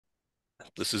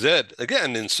This is Ed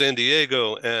again in San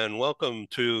Diego, and welcome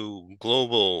to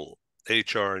Global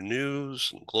HR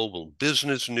News, Global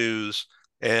Business News.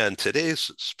 And today's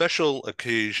special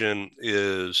occasion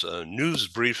is a news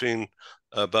briefing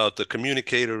about the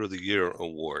Communicator of the Year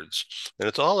Awards. And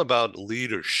it's all about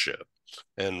leadership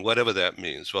and whatever that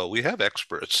means. Well, we have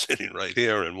experts sitting right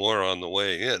here and more on the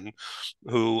way in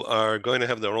who are going to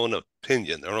have their own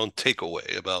opinion, their own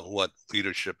takeaway about what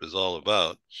leadership is all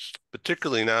about,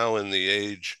 particularly now in the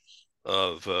age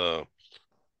of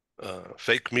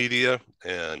fake media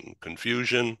and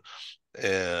confusion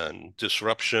and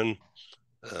disruption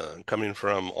coming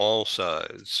from all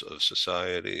sides of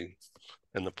society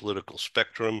and the political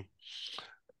spectrum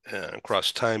and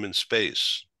across time and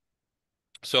space.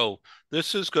 So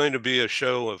this is going to be a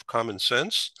show of common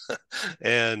sense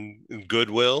and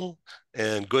goodwill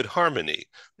and good harmony.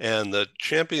 And the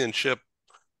championship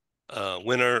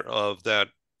winner of that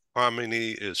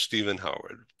harmony is Stephen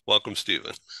Howard. Welcome,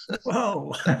 Stephen.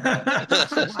 Whoa.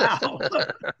 Wow.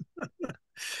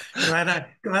 Glad I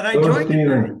Hello, joined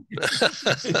Stephen.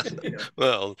 today.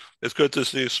 Well, it's good to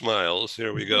see smiles.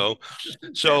 Here we go.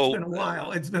 It's So, been a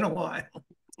while. It's been a while.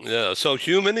 yeah, so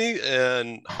humany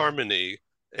and harmony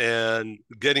and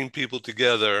getting people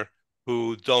together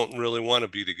who don't really want to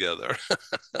be together.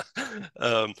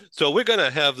 So we're going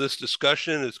to have this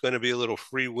discussion. It's going to be a little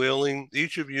freewheeling.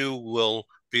 Each of you will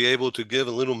be able to give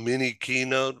a little mini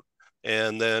keynote,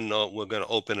 and then we're going to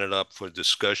open it up for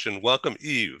discussion. Welcome,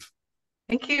 Eve.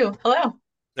 Thank you. Hello.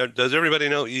 Does everybody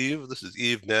know Eve? This is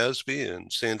Eve Nasby in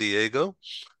San Diego,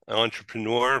 an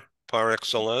entrepreneur par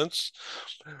excellence.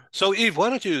 So, Eve, why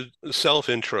don't you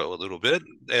self-intro a little bit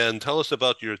and tell us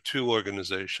about your two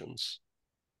organizations?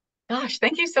 Gosh,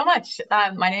 thank you so much.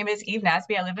 My name is Eve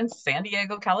Nasby. I live in San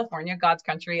Diego, California, God's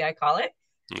country, I call it.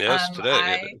 Yes, today, I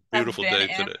have beautiful been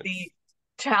day in today. the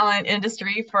talent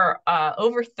industry for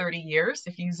over 30 years.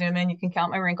 If you zoom in, you can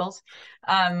count my wrinkles.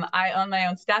 I own my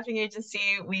own staffing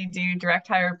agency. We do direct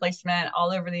hire placement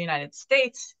all over the United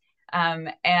States.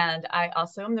 And I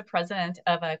also am the president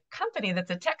of a company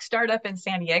that's a tech startup in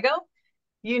San Diego,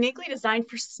 uniquely designed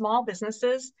for small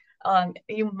businesses.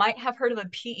 You might have heard of a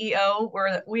PEO,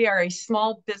 where we are a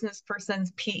small business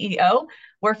person's PEO,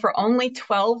 where for only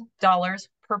 $12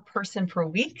 per person per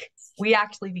week, we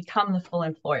actually become the full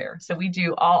employer. So we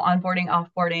do all onboarding,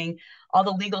 offboarding, all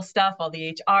the legal stuff, all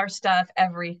the HR stuff,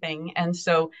 everything. And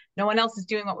so no one else is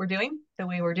doing what we're doing the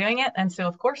way we're doing it. And so,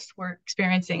 of course, we're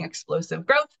experiencing explosive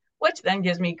growth, which then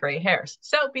gives me gray hairs.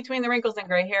 So between the wrinkles and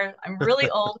gray hair, I'm really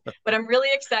old, but I'm really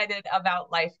excited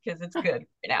about life because it's good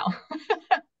right now.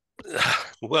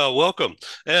 Well, welcome.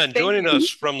 And Thank joining you. us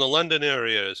from the London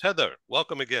area is Heather.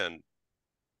 Welcome again.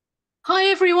 Hi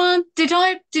everyone. Did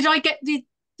I get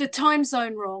the time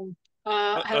zone wrong?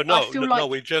 I No, feel no, like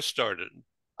we just started.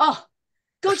 oh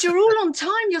God, you're all on time.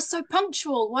 You're so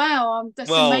punctual. Wow, that's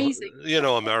Well, amazing.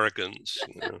 Americans,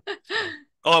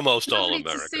 almost all Lovely to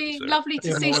Americans see. there. Lovely to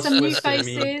You're see more some new Swiss than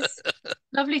me. faces.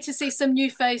 Lovely to see some new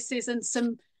faces and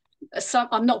some.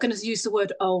 I'm not going to use the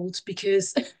word old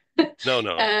because. No,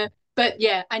 no. But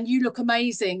yeah, and you look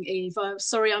amazing, Eve. I'm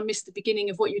sorry I missed the beginning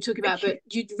of what you were talking about, Thank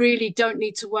but you really don't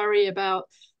need to worry about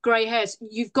grey hairs.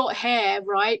 You've got hair,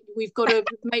 right? We've got to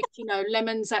make,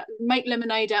 make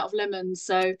lemonade out of lemons.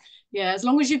 So yeah, as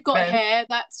long as you've got you. hair,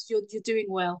 that's you're doing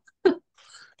well. Okay,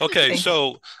 Thank you.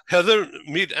 so Heather,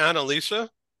 meet Annalisa.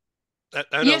 Yes,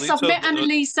 I've Annalisa, met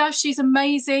Annalisa. She's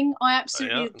amazing. I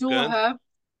absolutely yeah, adore good. her.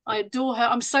 I adore her.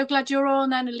 I'm so glad you're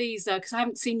on, Annalisa, because I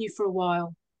haven't seen you for a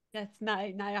while. Yes, no,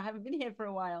 I haven't been here for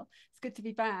a while. It's good to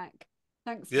be back.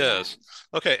 Thanks for Yes.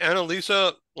 that. Okay,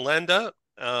 Annalisa Landa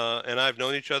and I've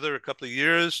known each other a couple of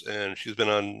years, and she's been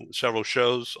on several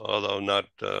shows, although not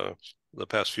the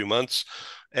past few months.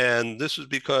 And this is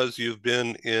because you've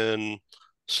been in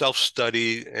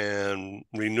self-study and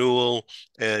renewal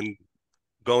and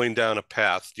going down a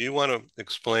path. Do you want to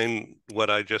explain what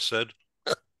I just said?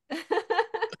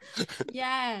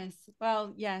 Yes.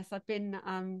 Well, yes, I've been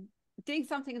doing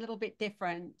something a little bit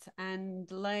different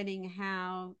and learning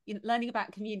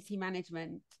about community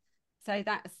management. So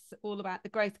that's all about the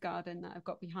growth garden that I've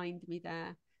got behind me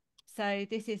there. So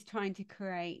this is trying to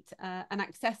create an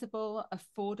accessible,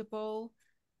 affordable,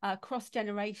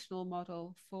 cross-generational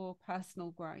model for personal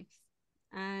growth.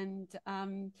 And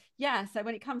yeah, so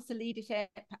when it comes to leadership,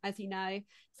 as you know,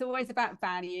 it's always about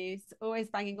values,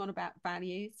 always banging on about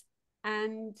values.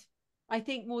 And I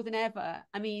think more than ever,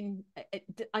 I mean,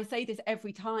 I say this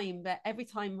every time, but every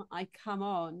time I come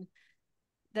on,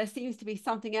 there seems to be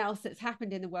something else that's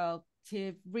happened in the world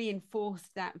to reinforce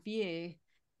that view,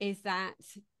 is that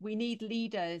we need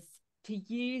leaders to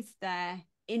use their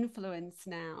influence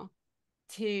now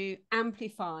to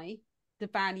amplify the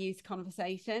values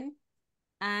conversation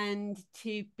and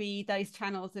to be those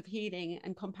channels of healing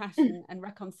and compassion and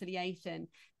reconciliation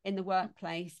in the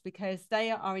workplace, because they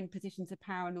are in positions of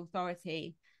power and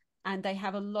authority, and they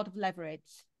have a lot of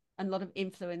leverage and a lot of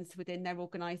influence within their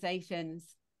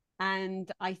organizations.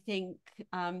 And I think,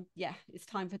 it's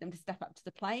time for them to step up to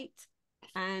the plate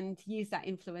and use that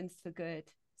influence for good.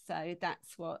 So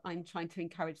that's what I'm trying to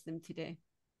encourage them to do.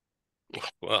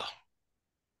 Well,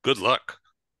 good luck.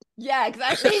 Yeah,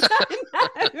 exactly.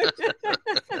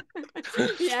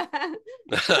 Yeah.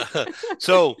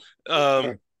 So,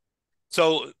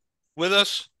 so with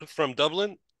us from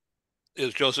Dublin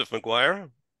is Joseph McGuire,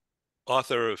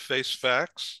 author of Face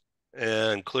Facts,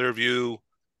 and Clearview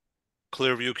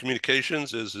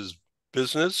Communications is his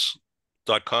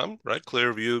business.com, right?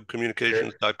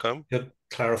 Clearviewcommunications.com. Just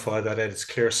clarify that, Ed, it's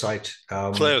ClearSight.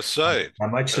 ClearSight.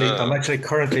 I'm actually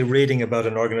currently reading about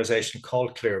an organization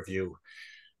called Clearview,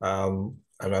 and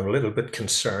I'm a little bit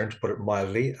concerned, to put it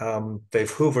mildly.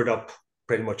 They've hoovered up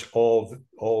pretty much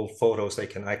all photos they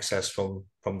can access from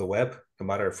the web, no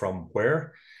matter from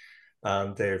where,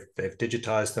 and they've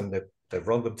digitized them. They've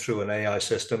run them through an AI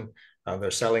system, and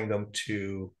they're selling them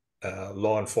to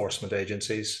law enforcement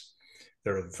agencies.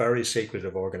 They're a very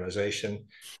secretive organization,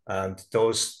 and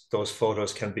those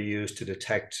photos can be used to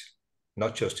detect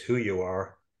not just who you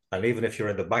are, and even if you're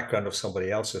in the background of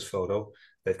somebody else's photo,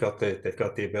 they've got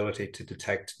the ability to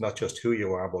detect not just who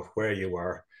you are, but where you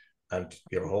are and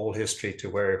your whole history to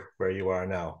where you are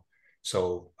now.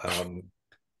 So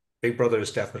Big Brother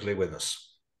is definitely with us.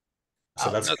 So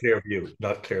that's Clearview,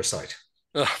 not ClearSight.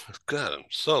 Oh, God, I'm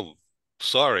so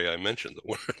sorry I mentioned the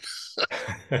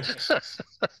word.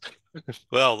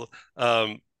 Well,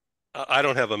 I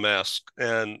don't have a mask,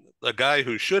 and the guy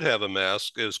who should have a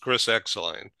mask is Chris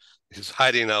Exline. He's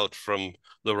hiding out from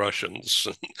the Russians.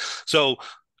 So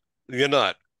you're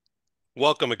not.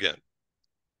 Welcome again.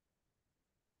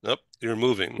 Nope, you're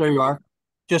moving. There you are.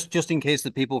 Just in case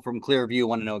the people from Clearview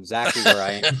want to know exactly where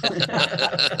I am.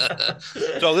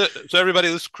 So everybody,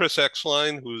 this is Chris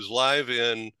Exline, who's live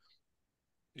in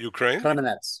Ukraine.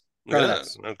 Kremenets. Yeah,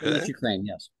 okay. It's Ukraine,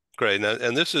 yes. Great.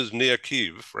 And this is near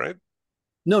Kyiv, right?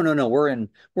 No. We're in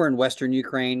Western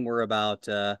Ukraine. We're about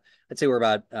I'd say we're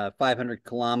about 500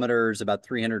 kilometers, about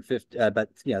 350 about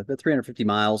 350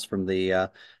 miles from the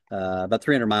about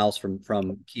 300 miles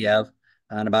from Kiev,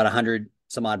 and about 100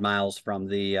 some odd miles from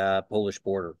the Polish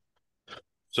border.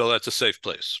 So that's a safe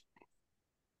place.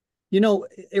 You know,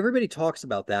 everybody talks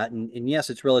about that, and yes,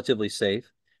 it's relatively safe.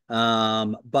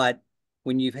 But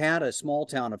when you've had a small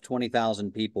town of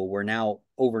 20,000 people, where now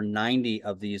over 90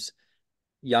 of these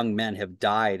young men have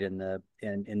died in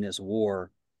this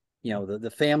war, you know,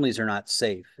 the families are not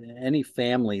safe. Any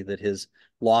family that has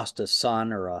lost a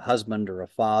son or a husband or a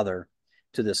father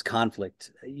to this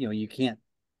conflict, you know, you can't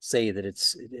say that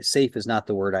it's safe is not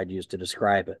the word I'd use to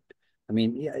describe it. I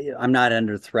mean, I'm not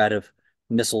under threat of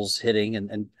missiles hitting,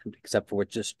 and except for what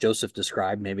just Joseph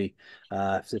described, maybe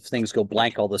if things go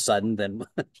blank all of a sudden, then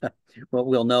well,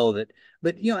 we'll know that.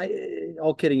 But you know,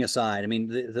 all kidding aside, I mean,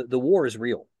 the war is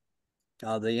real.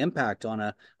 The impact on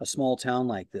a small town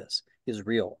like this is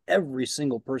real. Every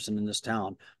single person in this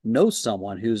town knows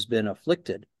someone who's been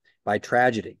afflicted by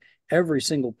tragedy. Every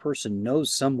single person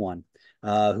knows someone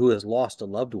who has lost a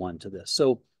loved one to this.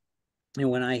 So, you know,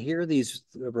 when I hear these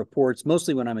reports,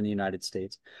 mostly when I'm in the United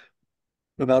States,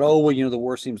 about, oh, well, you know, the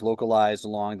war seems localized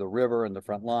along the river and the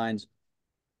front lines,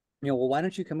 you know, well, why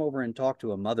don't you come over and talk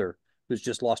to a mother who's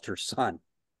just lost her son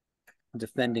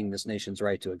defending this nation's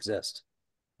right to exist,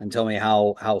 and tell me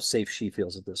how safe she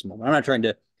feels at this moment. I'm not trying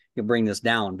to bring this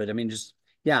down, but I mean,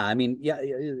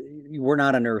 we're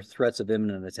not under threats of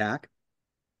imminent attack.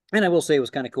 And I will say it was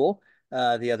kind of cool.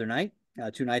 The other night,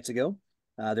 2 nights ago,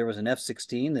 there was an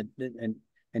F-16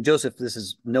 and Joseph, this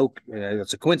is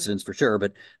it's a coincidence for sure,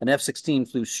 but an F-16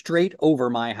 flew straight over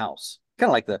my house, kind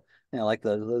of like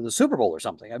the Super Bowl or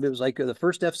something. I mean, it was like the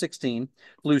first F-16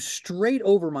 flew straight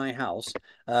over my house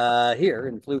here,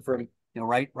 and flew from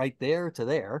right there to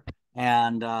there,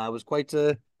 and it was quite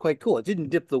cool. It didn't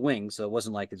dip the wing, so it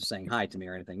wasn't like it was saying hi to me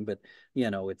or anything. But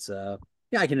you know, it's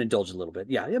I can indulge a little bit.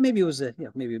 Yeah, maybe it was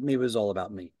maybe it was all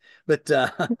about me, but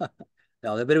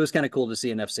no, but it was kind of cool to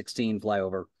see an F-16 fly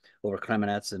over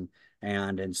Kremenets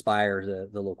and inspire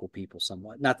the local people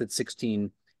somewhat. Not that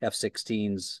 16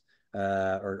 F-16s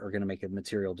are going to make a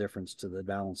material difference to the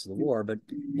balance of the war, but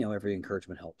you know, every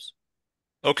encouragement helps.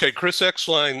 Okay, Chris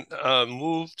Exline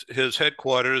moved his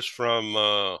headquarters from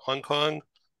Hong Kong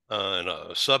and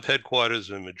a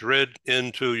sub-headquarters in Madrid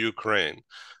into Ukraine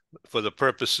for the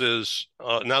purposes.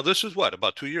 Now, this is what,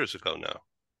 about 2 years ago now,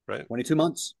 right? 22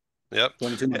 months. Yep.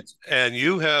 22 months. And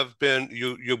you have been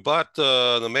you bought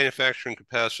the manufacturing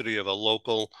capacity of a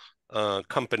local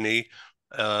company,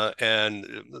 and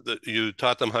you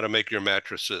taught them how to make your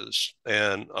mattresses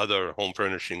and other home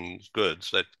furnishing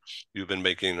goods that you've been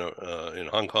making in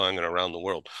Hong Kong and around the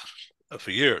world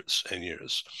for years and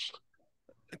years.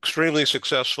 Extremely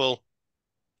successful.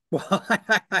 Well, I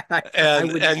wouldn't And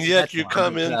go that yet you far,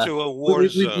 come but into a war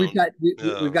we've zone. got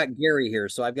Yeah. we've got Gary here,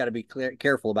 so I've got to be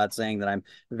careful about saying that I'm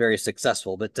very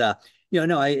successful. But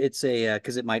no, it's a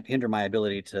because it might hinder my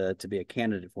ability to be a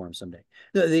candidate for him someday.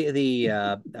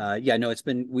 Yeah, no, it's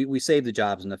been we saved the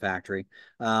jobs in the factory,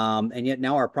 and yet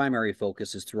now our primary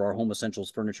focus is through our Home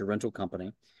Essentials Furniture Rental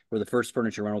Company. We're the first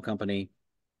furniture rental company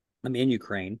in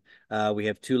Ukraine. We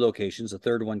have 2 locations, a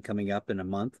third one coming up in a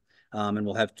month. And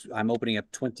I'm opening up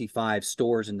 25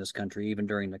 stores in this country, even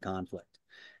during the conflict.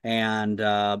 And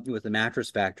with the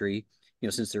mattress factory,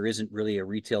 since there isn't really a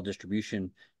retail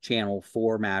distribution channel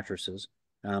for mattresses,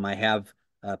 I have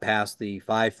passed the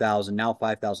 5,000, now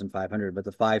 5,500, but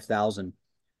the 5,000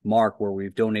 mark where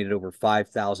we've donated over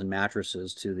 5,000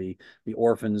 mattresses to the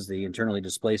orphans, the internally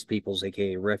displaced peoples,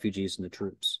 aka refugees, and the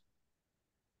troops.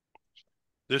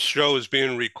 This show is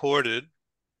being recorded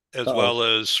as Uh-oh. well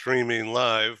as streaming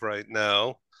live right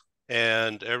now.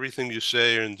 And everything you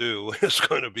say and do is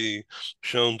going to be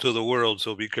shown to the world,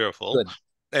 so be careful. Good.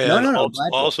 No, And no, no. also, Glad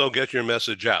to. also get your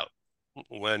message out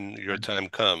when your time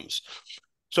comes.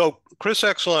 So, Chris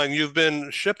Exline, you've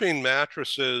been shipping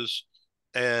mattresses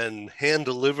and hand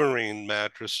delivering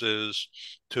mattresses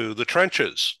to the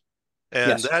trenches.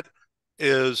 And Yes. that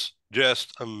is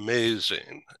just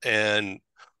amazing. And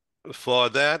for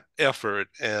that effort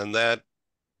and that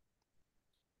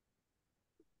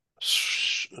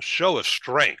show of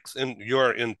strength in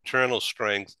your internal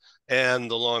strength and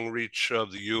the long reach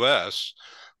of the U.S.,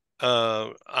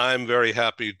 I'm very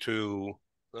happy to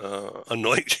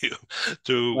anoint you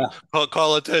to Well,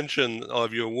 call attention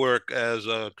of your work as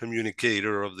a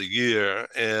communicator of the year,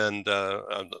 and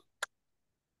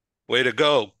way to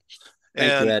go.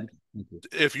 thank you, And Ed. Thank you.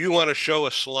 if you want to show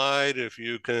a slide, if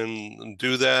you can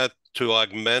do that to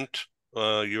augment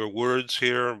your words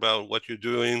here about what you're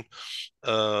doing,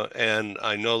 and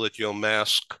I know that you'll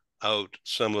mask out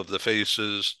some of the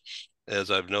faces, as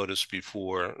I've noticed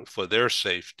before, for their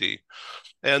safety.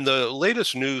 And the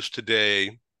latest news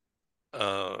today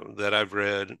that I've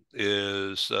read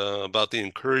is about the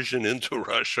incursion into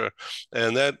Russia,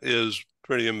 and that is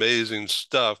pretty amazing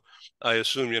stuff. I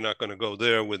assume you're not going to go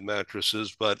there with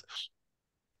mattresses, but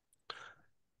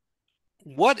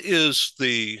what is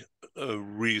the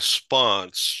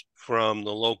response from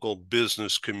the local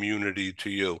business community to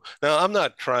you? Now, I'm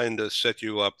not trying to set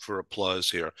you up for applause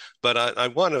here, but I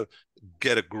want to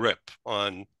get a grip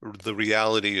on the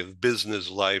reality of business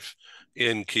life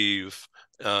in Kyiv,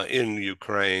 in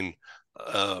Ukraine.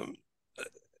 Um,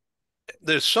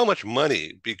 there's so much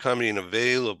money becoming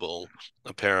available,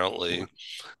 apparently,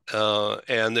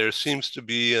 and there seems to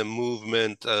be a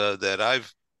movement that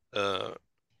I've uh,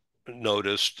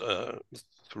 noticed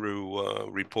through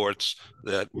reports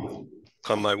that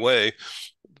come my way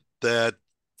that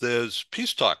there's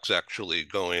peace talks actually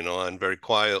going on very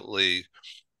quietly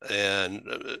and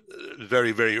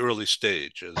very, very early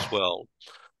stage as well.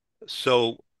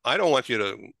 So I don't want you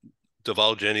to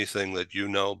divulge anything that you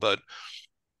know, but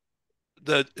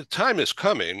the time is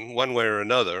coming, one way or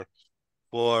another,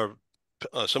 for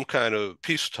some kind of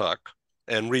peace talk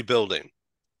and rebuilding.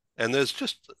 And there's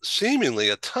just seemingly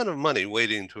a ton of money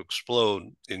waiting to explode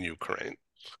in Ukraine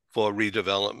for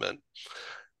redevelopment.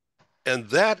 And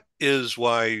that is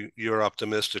why you're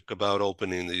optimistic about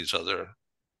opening these other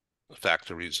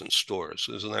factories and stores.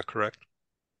 Isn't that correct?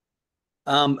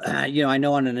 I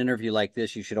know on an interview like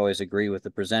this, you should always agree with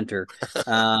the presenter.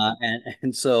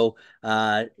 And so,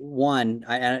 if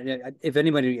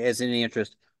anybody has any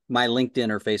interest, my LinkedIn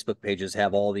or Facebook pages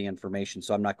have all the information,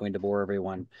 so I'm not going to bore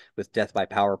everyone with death by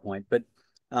PowerPoint. But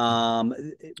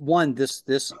this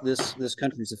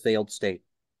country is a failed state.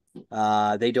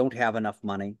 They don't have enough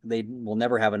money. They will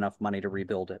never have enough money to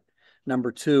rebuild it.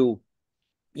 Number two,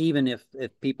 even if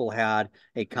people had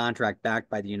a contract backed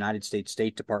by the United States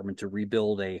State Department to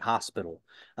rebuild a hospital,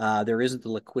 there isn't the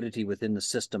liquidity within the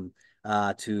system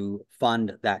to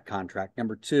fund that contract.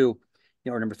 Number two,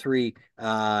 or number three,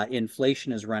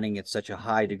 inflation is running at such a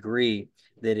high degree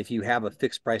that if you have a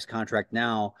fixed price contract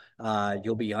now,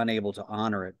 you'll be unable to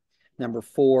honor it. Number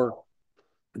four,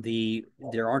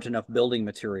 there aren't enough building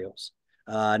materials.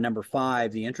 Number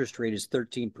five, the interest rate is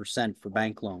 13% for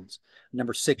bank loans.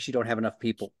 Number six, you don't have enough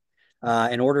people.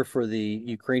 In order for the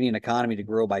Ukrainian economy to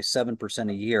grow by 7%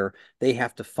 a year, they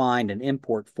have to find and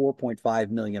import 4.5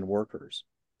 million workers.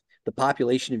 The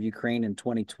population of Ukraine in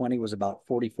 2020 was about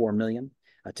 44 million.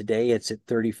 Today it's at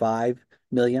 35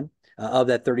 million. Of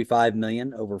that 35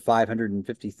 million, over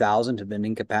 550,000 have been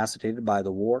incapacitated by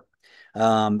the war.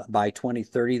 By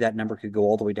 2030, that number could go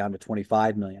all the way down to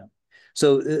 25 million.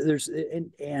 So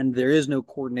and there is no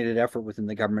coordinated effort within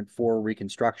the government for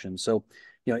reconstruction. So,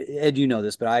 Ed, you know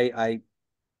this, but I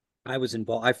was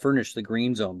involved. I furnished the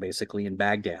green zone basically in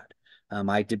Baghdad.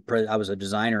 I was a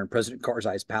designer in President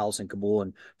Karzai's palace in Kabul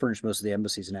and furnished most of the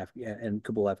embassies in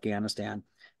Kabul, Afghanistan.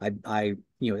 I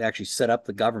actually set up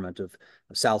the government of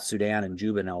South Sudan and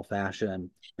Juba and El Fasher and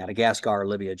Madagascar,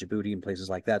 Libya, Djibouti, and places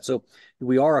like that. So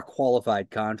we are a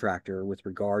qualified contractor with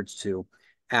regards to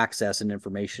access and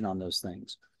information on those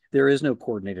things. There is no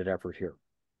coordinated effort here,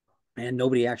 and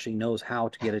nobody actually knows how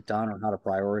to get it done or how to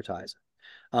prioritize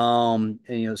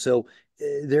it. So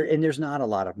there's not a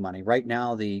lot of money right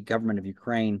now. The government of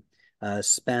Ukraine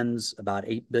spends about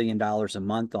 $8 billion a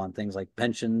month on things like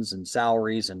pensions and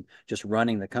salaries and just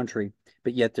running the country,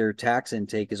 but yet their tax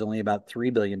intake is only about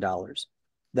 $3 billion.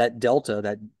 That delta,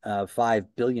 that $5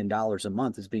 billion a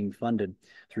month, is being funded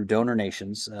through donor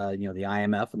nations, the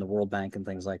IMF and the World Bank and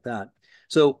things like that.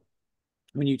 So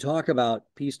when you talk about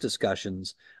peace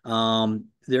discussions,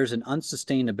 there's an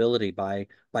unsustainability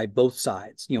by both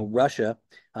sides. Russia,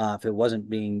 if it wasn't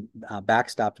being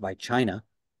backstopped by China,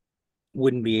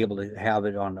 wouldn't be able to have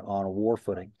it on a war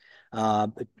footing.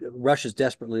 But Russia's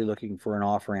desperately looking for an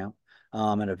off ramp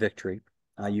and a victory.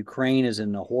 Ukraine is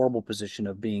in a horrible position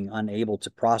of being unable to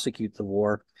prosecute the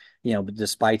war,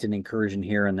 despite an incursion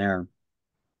here and there.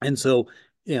 And so,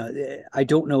 I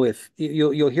don't know if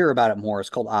you'll hear about it more. It's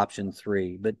called Option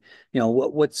 3, but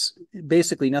what's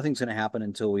basically nothing's going to happen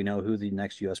until we know who the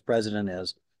next U.S. president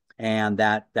is, and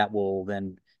that will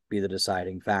then be the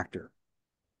deciding factor.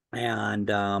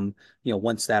 And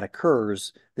once that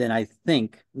occurs, then I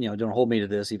think, don't hold me to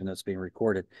this, even though it's being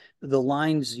recorded. The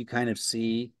lines you kind of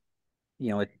see,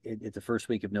 at the first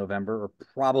week of November are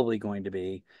probably going to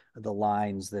be the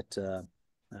lines that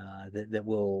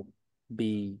will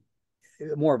be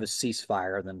more of a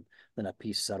ceasefire than a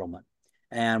peace settlement.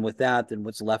 And with that, then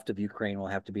what's left of Ukraine will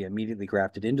have to be immediately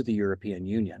grafted into the European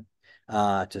Union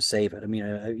to save it. I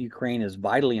mean, Ukraine is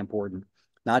vitally important,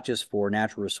 not just for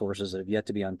natural resources that have yet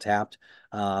to be untapped,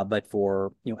 but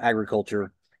for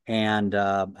agriculture and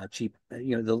cheap.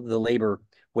 The labor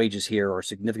wages here are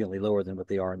significantly lower than what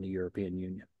they are in the European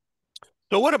Union.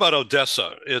 So what about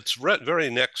Odessa? It's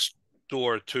very next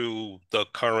door to the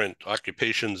current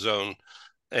occupation zone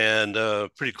and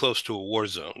pretty close to a war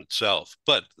zone itself.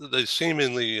 But they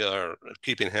seemingly are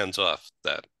keeping hands off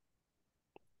that.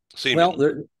 Seemingly.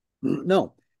 Well,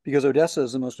 no, because Odessa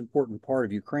is the most important part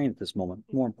of Ukraine at this moment,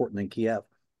 more important than Kiev.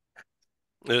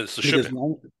 It's the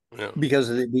shipping. Because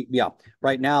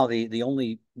right now the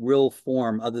only real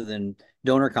form other than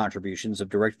donor contributions of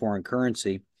direct foreign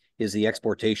currency is the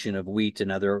exportation of wheat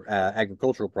and other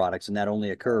agricultural products, and that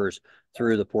only occurs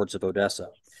through the ports of Odessa.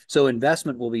 So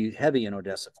investment will be heavy in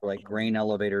Odessa for like grain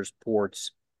elevators,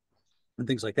 ports, and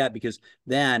things like that, because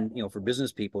then, for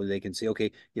business people, they can see,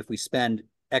 okay, if we spend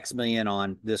X million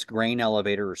on this grain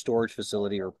elevator or storage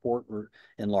facility or port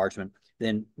enlargement,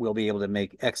 then we'll be able to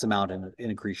make X amount in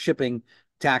increased shipping,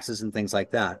 taxes, and things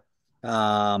like that.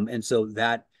 And so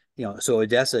that, so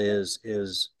Odessa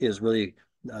is really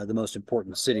the most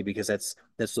important city, because that's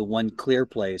the one clear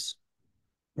place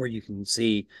where you can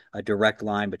see a direct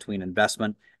line between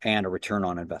investment and a return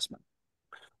on investment.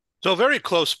 So very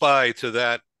close by to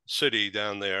that city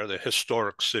down there, the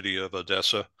historic city of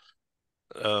Odessa,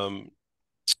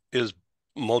 is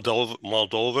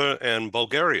Moldova, and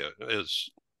Bulgaria is,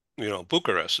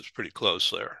 Bucharest is pretty close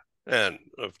there. And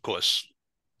of course,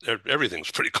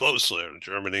 everything's pretty close there.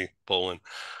 Germany, Poland.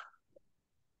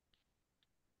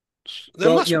 There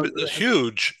must be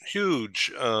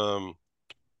huge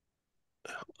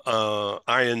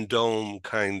Iron Dome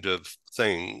kind of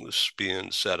things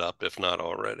being set up, if not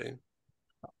already.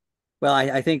 Well,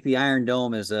 I think the Iron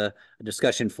Dome is a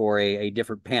discussion for a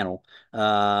different panel.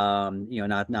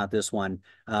 Not this one.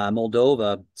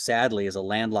 Moldova, sadly, is a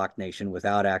landlocked nation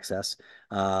without access.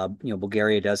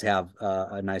 Bulgaria does have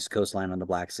a nice coastline on the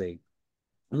Black Sea.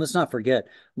 And let's not forget,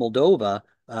 Moldova,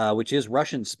 which is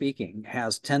Russian speaking,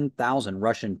 has 10,000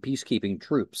 Russian peacekeeping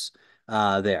troops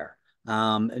there.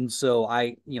 And so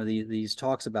these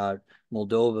talks about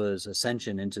Moldova's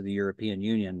ascension into the European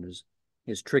Union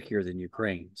is trickier than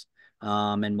Ukraine's.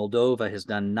 And Moldova has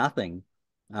done nothing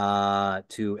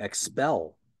to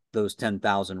expel those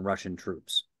 10,000 Russian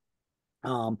troops.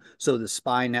 So the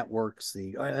spy networks,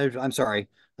 I'm sorry,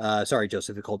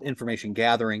 Joseph, it's called information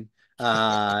gathering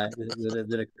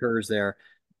that occurs there,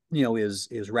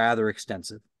 is rather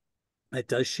extensive. It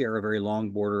does share a very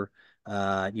long border,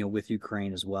 with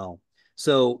Ukraine as well.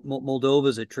 So Moldova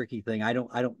is a tricky thing. And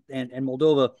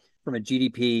Moldova from a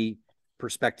GDP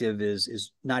perspective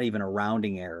is not even a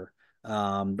rounding error.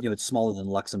 It's smaller than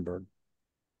Luxembourg,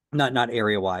 not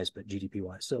area wise, but GDP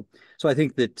wise. So I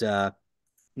think that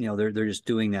they're just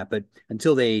doing that. But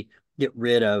until they get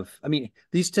rid of, I mean,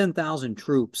 these 10,000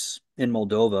 troops in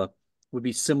Moldova would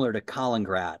be similar to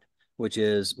Kaliningrad, which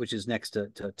is next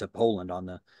to Poland on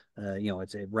the,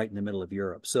 it's right in the middle of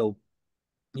Europe. So,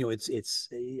 it's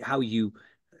how you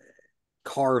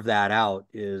carve that out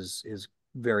is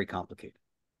very complicated.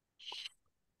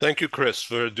 Thank you, Chris,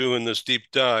 for doing this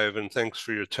deep dive, and thanks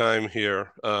for your time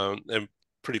here. And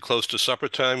pretty close to supper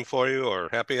time for you, or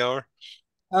happy hour?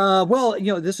 Well,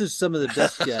 this is some of the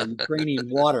best Ukrainian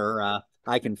water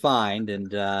I can find,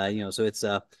 and so it's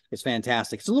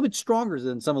fantastic. It's a little bit stronger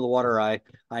than some of the water I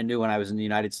knew when I was in the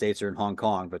United States or in Hong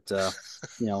Kong. But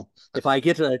if I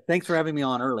get to, thanks for having me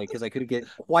on early because I could get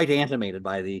quite animated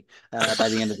by the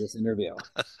end of this interview.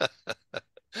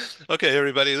 Okay,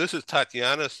 everybody, this is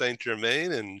Tatiana St.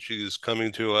 Germain, and she's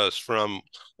coming to us from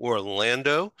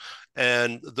Orlando.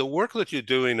 And the work that you're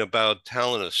doing about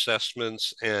talent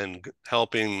assessments and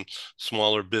helping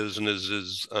smaller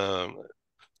businesses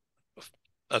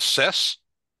assess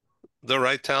the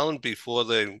right talent before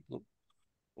they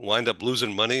wind up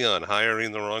losing money on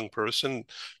hiring the wrong person.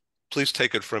 Please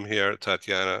take it from here,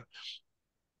 Tatiana.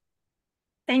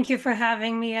 Thank you for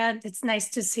having me, Ed. It's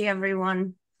nice to see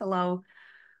everyone. Hello.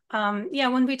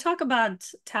 When we talk about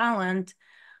talent,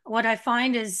 what I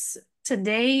find is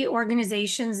today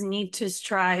organizations need to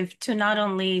strive to not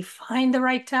only find the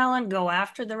right talent, go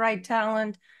after the right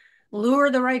talent,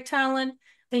 lure the right talent,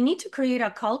 they need to create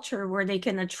a culture where they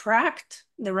can attract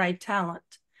the right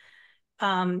talent.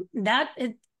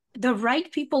 The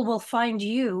right people will find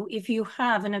you if you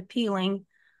have an appealing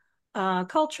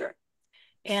culture.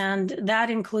 And that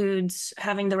includes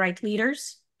having the right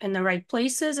leaders in the right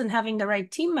places and having the right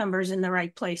team members in the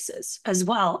right places as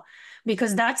well.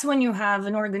 Because that's when you have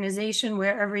an organization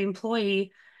where every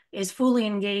employee is fully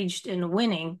engaged in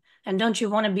winning. And don't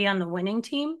you want to be on the winning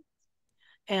team?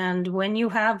 And when you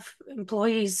have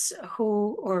employees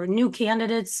or new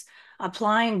candidates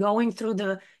applying, going through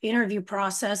the interview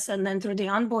process and then through the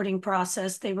onboarding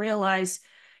process, they realize,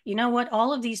 you know what,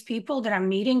 all of these people that I'm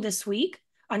meeting this week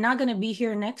are not going to be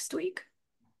here next week.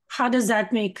 How does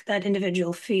that make that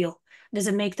individual feel? Does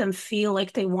it make them feel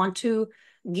like they want to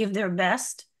give their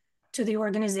best to the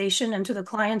organization and to the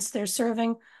clients they're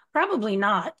serving? Probably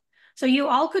not. So you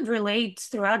all could relate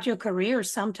throughout your career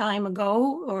some time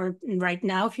ago or right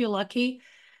now, if you're lucky,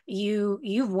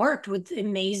 you've worked with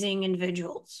amazing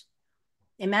individuals.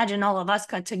 Imagine all of us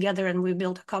got together and we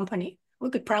built a company. We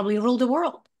could probably rule the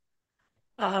world.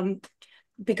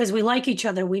 Because we like each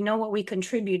other. We know what we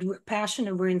contribute. We're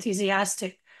passionate. We're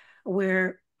enthusiastic.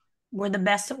 We're the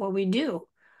best at what we do.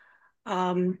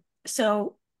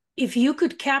 So if you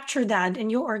could capture that in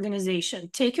your organization,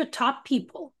 take your top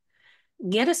people,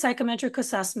 get a psychometric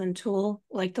assessment tool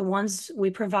like the ones we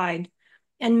provide,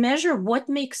 and measure what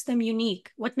makes them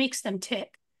unique, what makes them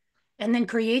tick, and then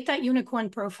create that unicorn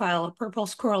profile, a purple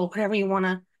squirrel, whatever you want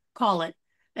to call it.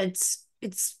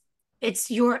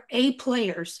 It's your A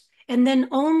players. And then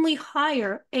only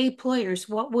hire A players.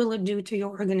 What will it do to your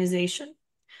organization?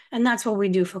 And that's what we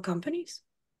do for companies.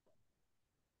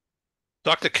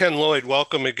 Dr. Ken Lloyd,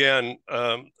 welcome again.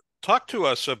 Talk to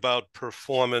us about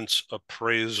performance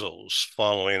appraisals,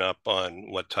 following up on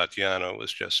what Tatiana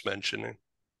was just mentioning.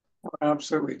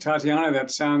 Absolutely. Tatiana, that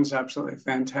sounds absolutely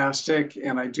fantastic.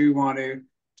 And I do want to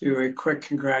do a quick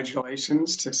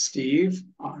congratulations to Steve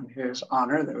on his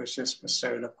honor that was just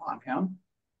bestowed upon him.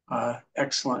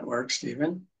 Excellent work,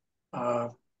 Stephen.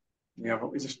 Your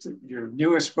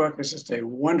newest book is just a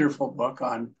wonderful book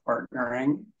on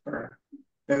partnering for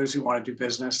those who want to do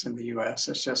business in the U.S.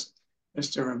 It's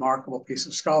just a remarkable piece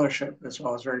of scholarship as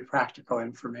well as very practical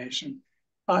information.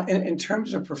 In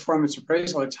terms of performance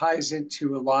appraisal, it ties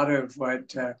into a lot of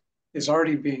what is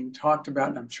already being talked about,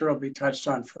 and I'm sure will be touched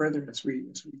on further as we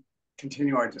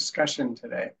continue our discussion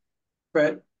today.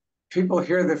 But people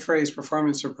hear the phrase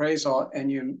performance appraisal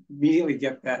and you immediately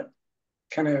get that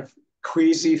kind of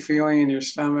queasy feeling in your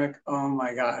stomach. Oh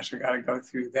my gosh, I got to go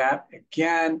through that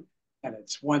again. And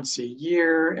it's once a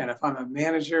year. And if I'm a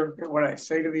manager, what I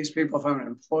say to these people, if I'm an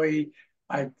employee,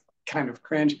 I kind of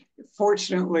cringe.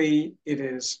 Fortunately, it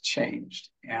has changed.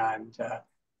 And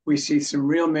we see some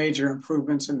real major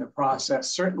improvements in the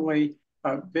process. Certainly,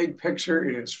 big picture,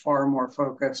 it is far more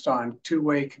focused on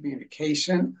two-way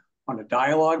communication, on a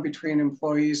dialogue between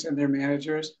employees and their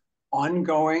managers,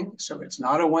 ongoing. So it's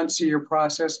not a once-a-year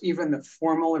process. Even the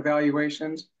formal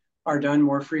evaluations are done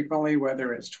more frequently,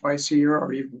 whether it's twice a year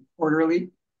or even quarterly.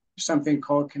 Something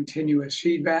called continuous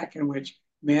feedback, in which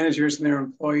managers and their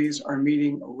employees are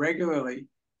meeting regularly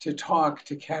to talk,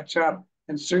 to catch up,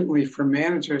 and certainly for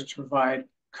managers to provide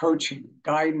coaching,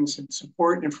 guidance, and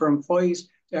support, and for employees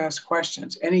to ask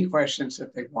questions, any questions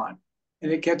that they want.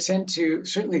 And it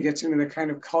certainly gets into the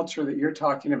kind of culture that you're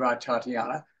talking about,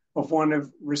 Tatiana, of one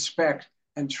of respect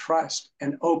and trust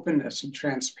and openness and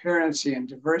transparency and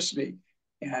diversity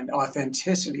and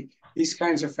authenticity. These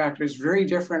kinds of factors, very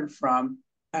different from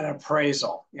an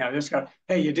appraisal. Just go,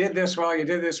 hey, you did this well, you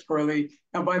did this poorly.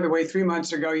 And by the way, 3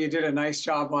 months ago, you did a nice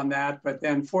job on that. But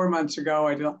then 4 months ago,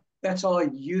 I don't. That's all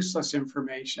useless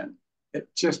information. It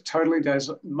just totally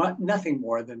does nothing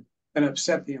more than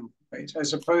upset the employees,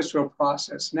 as opposed to a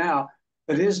process now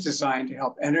that is designed to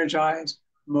help energize,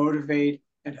 motivate,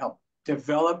 and help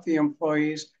develop the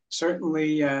employees.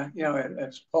 Certainly,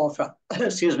 as Paul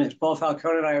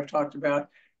Falcone and I have talked about,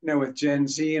 with Gen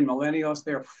Z and millennials,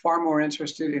 they're far more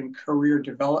interested in career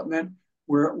development.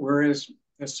 Where is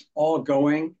this all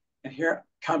going? And here,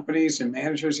 companies and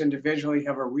managers individually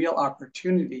have a real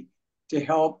opportunity to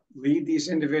help lead these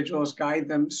individuals, guide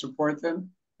them, support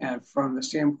them, and from the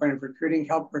standpoint of recruiting,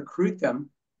 help recruit them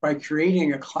by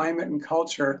creating a climate and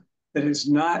culture that is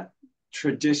not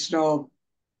traditional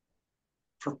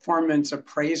performance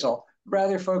appraisal,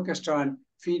 rather focused on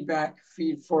feedback,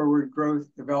 feed forward,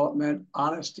 growth, development,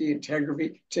 honesty,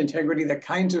 integrity, the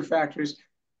kinds of factors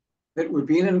that would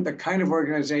be in the kind of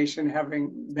organization,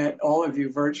 having met all of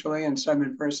you virtually and some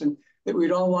in person, that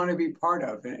we'd all want to be part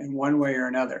of in one way or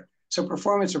another. So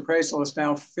performance appraisal is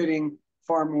now fitting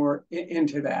far more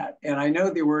into that. And I know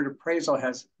the word appraisal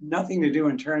has nothing to do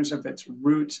in terms of its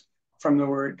roots from the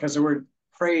word, because the word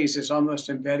praise is almost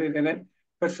embedded in it.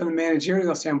 But from the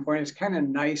managerial standpoint, it's kind of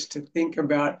nice to think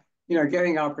about,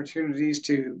 getting opportunities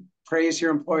to praise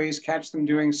your employees, catch them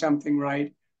doing something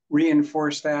right,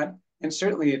 reinforce that, and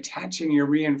certainly attaching your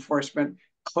reinforcement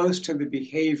close to the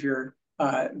behavior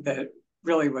that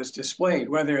really was displayed,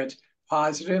 whether it's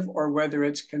positive or whether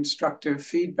it's constructive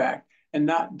feedback, and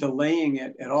not delaying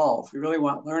it at all. If we really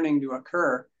want learning to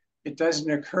occur, it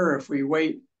doesn't occur if we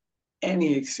wait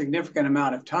any significant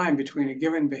amount of time between a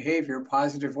given behavior,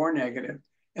 positive or negative,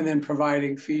 and then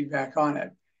providing feedback on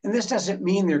it. And this doesn't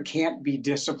mean there can't be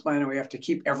discipline and we have to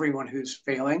keep everyone who's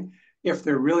failing. If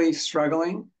they're really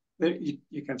struggling,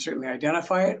 you can certainly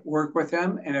identify it, work with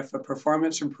them, and if a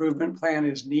performance improvement plan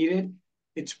is needed,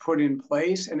 it's put in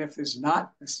place. And if this is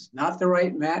not the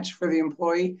right match for the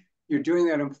employee, you're doing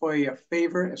that employee a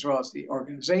favor, as well as the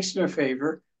organization a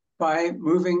favor, by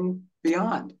moving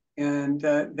beyond. And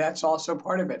that's also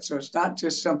part of it. So it's not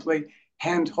just simply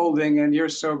hand-holding and you're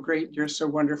so great, you're so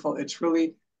wonderful. It's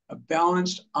really a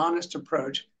balanced, honest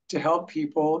approach to help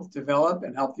people develop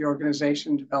and help the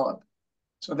organization develop.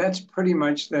 So that's pretty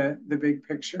much the big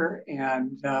picture.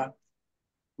 And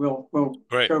we'll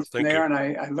Great. go from Thank there. you.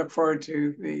 And I look forward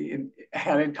to the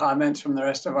added comments from the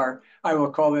rest of I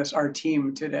will call this our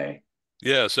team today.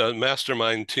 Yes, a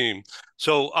mastermind team.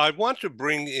 So I want to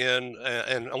bring in,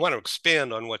 and I want to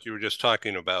expand on what you were just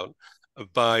talking about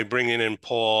by bringing in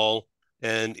Paul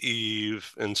and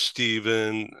Eve and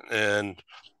Stephen and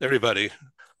everybody,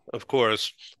 of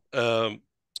course.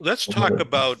 Let's talk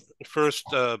about first,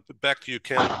 back to you,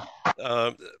 Ken,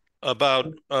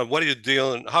 about how do you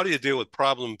deal with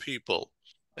problem people,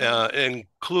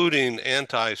 including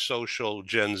antisocial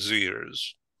Gen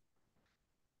Zers?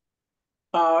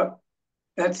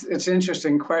 It's an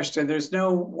interesting question. There's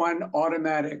no one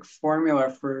automatic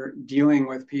formula for dealing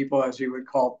with people, as you would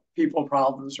call people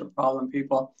problems or problem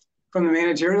people. From the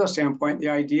managerial standpoint, the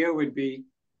idea would be,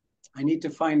 I need to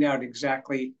find out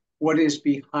exactly what is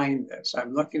behind this.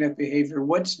 I'm looking at behavior,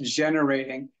 what's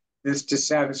generating this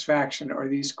dissatisfaction or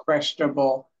these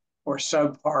questionable or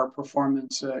subpar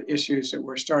performance issues that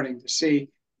we're starting to see,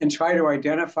 and try to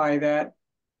identify that.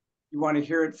 You want to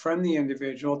hear it from the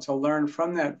individual to learn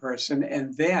from that person,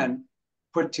 and then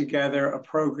put together a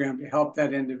program to help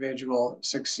that individual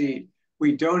succeed.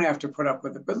 We don't have to put up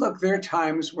with it. But look, there are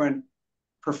times when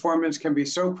performance can be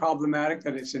so problematic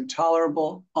that it's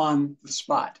intolerable on the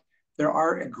spot. There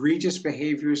are egregious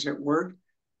behaviors at work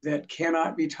that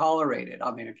cannot be tolerated.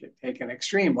 I mean, if you take an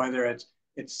extreme, whether it's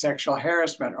sexual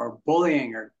harassment or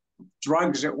bullying or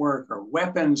drugs at work or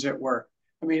weapons at work.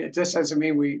 I mean, it just doesn't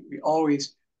mean we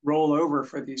always roll over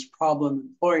for these problem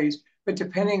employees, but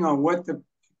depending on what the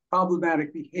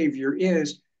problematic behavior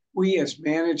is, we as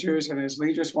managers and as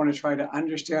leaders want to try to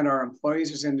understand our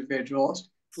employees as individuals,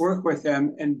 work with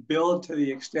them and build to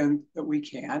the extent that we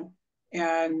can,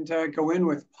 and go in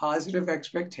with positive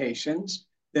expectations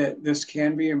that this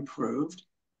can be improved.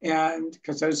 And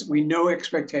because we know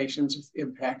expectations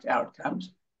impact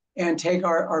outcomes, and take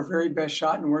our very best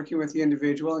shot in working with the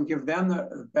individual and give them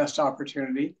the best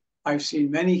opportunity. I've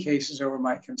seen many cases over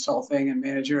my consulting and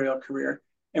managerial career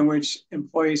in which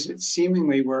employees that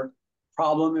seemingly were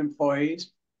problem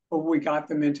employees, but we got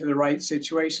them into the right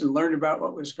situation, learned about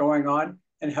what was going on,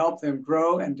 and helped them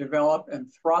grow and develop and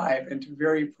thrive into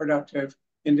very productive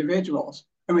individuals.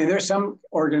 I mean, there's some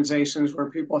organizations where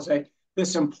people say,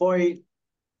 this employee,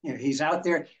 he's out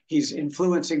there, he's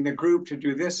influencing the group to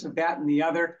do this and that and the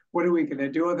other. What are we going to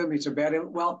do with him? He's a bad,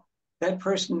 well, that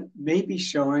person may be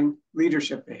showing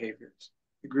leadership behaviors.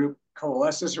 The group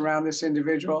coalesces around this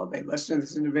individual, they listen to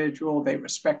this individual, they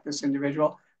respect this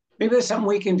individual. Maybe there's something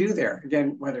we can do there,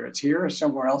 again, whether it's here or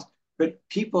somewhere else, but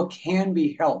people can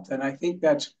be helped. And I think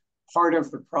that's part of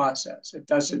the process. It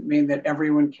doesn't mean that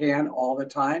everyone can all the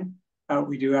time.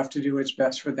 We do have to do what's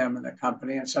best for them in the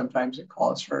company. And sometimes it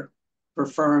calls for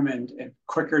firm and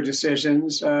quicker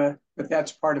decisions, but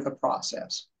that's part of the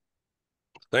process.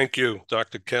 Thank you,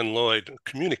 Dr. Ken Lloyd,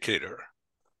 communicator.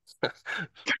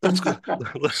 let's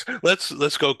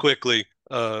go quickly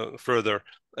further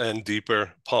and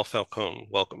deeper. Paul Falcone,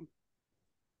 welcome.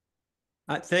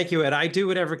 Thank you, Ed. I do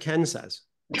whatever Ken says.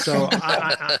 So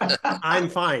I'm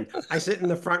fine. I sit in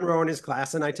the front row in his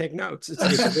class and I take notes.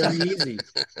 It's very easy.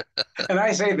 And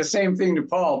I say the same thing to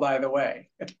Paul, by the way.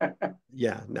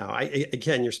 Yeah, no,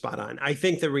 Ken, you're spot on. I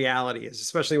think the reality is,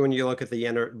 especially when you look at the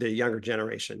younger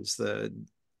generations, the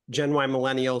Gen Y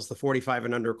millennials, the 45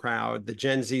 and under crowd, the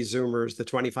Gen Z Zoomers, the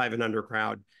 25 and under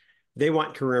crowd, they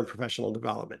want career and professional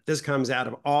development. This comes out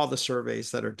of all the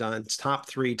surveys that are done. It's top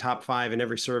 3, top 5 in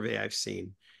every survey I've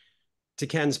seen. To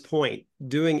Ken's point,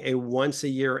 doing a once a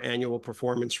year annual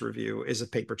performance review is a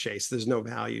paper chase. There's no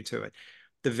value to it.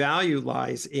 The value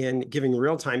lies in giving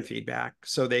real-time feedback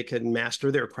so they can master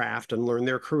their craft and learn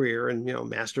their career and,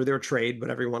 master their trade,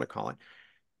 whatever you want to call it.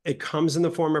 It comes in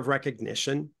the form of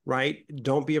recognition, right?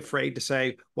 Don't be afraid to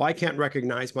say, well, I can't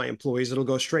recognize my employees. It'll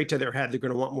go straight to their head. They're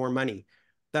going to want more money.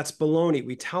 That's baloney.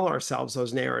 We tell ourselves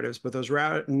those narratives, but those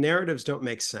narratives don't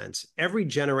make sense. Every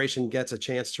generation gets a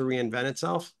chance to reinvent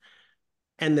itself.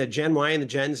 And the Gen Y and the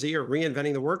Gen Z are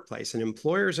reinventing the workplace. And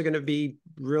employers are going to be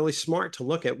really smart to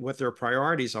look at what their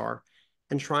priorities are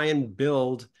and try and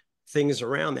build things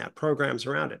around that, programs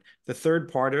around it. The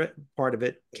third part of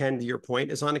it, Ken, to your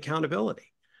point, is on accountability.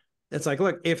 It's like,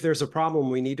 look, if there's a problem,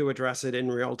 we need to address it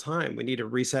in real time. We need to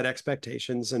reset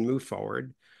expectations and move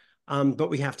forward. But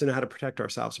we have to know how to protect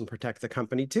ourselves and protect the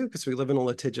company too, because we live in a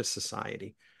litigious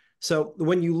society. So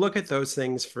when you look at those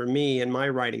things, for me in my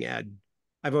writing, Ed,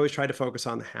 I've always tried to focus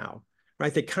on the how,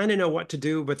 right? They kind of know what to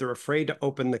do, but they're afraid to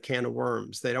open the can of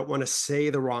worms. They don't want to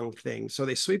say the wrong thing. So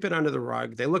they sweep it under the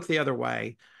rug. They look the other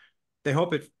way. They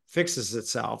hope it fixes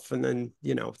itself. And then,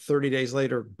 30 days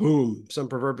later, boom, some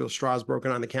proverbial straw is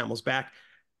broken on the camel's back.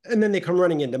 And then they come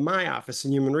running into my office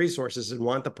in human resources and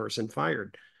want the person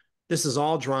fired. This is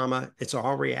all drama. It's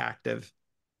all reactive.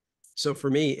 So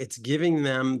for me, it's giving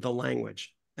them the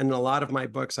language. And in a lot of my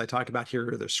books, I talk about here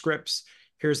are the scripts.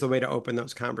 Here's the way to open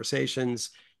those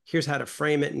conversations. Here's how to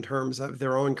frame it in terms of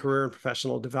their own career and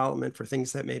professional development for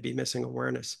things that may be missing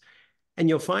awareness. And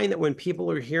you'll find that when people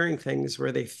are hearing things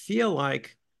where they feel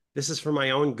like this is for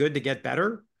my own good to get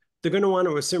better, they're going to want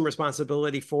to assume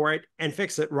responsibility for it and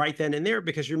fix it right then and there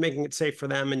because you're making it safe for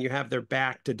them and you have their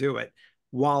back to do it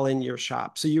while in your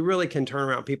shop. So you really can turn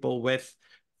around people with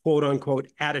quote unquote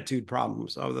attitude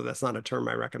problems, although that's not a term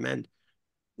I recommend.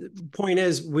 The point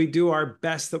is, we do our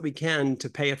best that we can to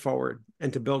pay it forward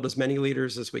and to build as many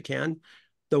leaders as we can.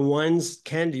 The ones,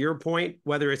 Ken, to your point,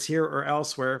 whether it's here or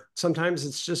elsewhere, sometimes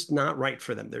it's just not right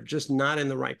for them. They're just not in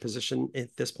the right position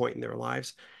at this point in their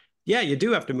lives. Yeah, you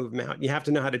do have to move them out. You have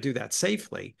to know how to do that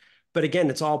safely. But again,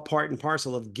 it's all part and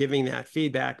parcel of giving that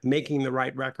feedback, making the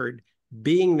right record,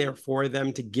 being there for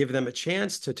them to give them a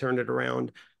chance to turn it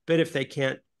around. But if they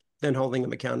can't, then holding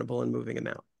them accountable and moving them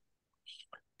out.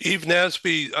 Eve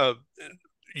Nasby,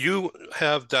 you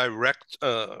have direct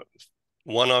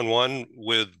one-on-one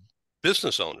with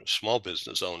business owners, small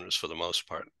business owners for the most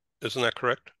part. Isn't that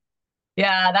correct?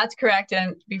 Yeah, that's correct.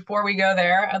 And before we go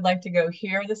there, I'd like to go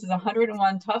here. This is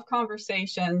 101 Tough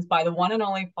Conversations by the one and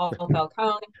only Paul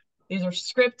Falcone. These are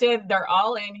scripted. They're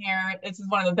all in here. This is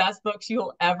one of the best books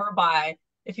you'll ever buy.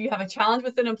 If you have a challenge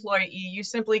with an employee, you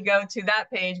simply go to that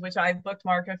page, which I've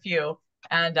bookmarked a few,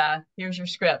 and here's your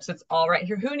scripts. It's all right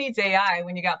here. Who needs AI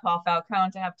when you got Paul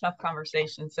Falcone to have tough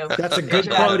conversations? So that's a good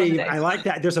quote, Eve. I like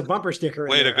that. There's a bumper sticker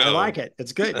in there. I like it.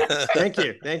 It's good. Thank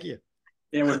you. Thank you.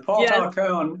 Yeah, with Paul Yes.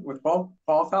 Falcone,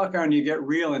 Paul Falcone, you get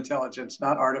real intelligence,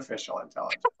 not artificial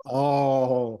intelligence.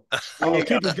 Oh,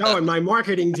 keep it going. My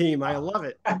marketing team, I love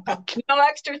it. No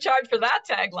extra charge for that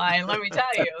tagline, let me tell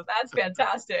you. That's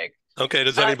fantastic. Okay,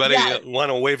 does anybody Yeah.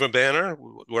 want to wave a banner?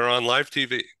 We're on live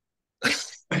TV.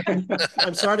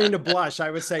 I'm starting to blush.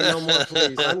 I would say no more,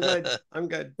 please. I'm good. I'm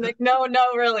good. Like, no,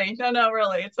 really. No,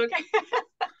 really. It's okay.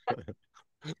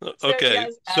 Okay,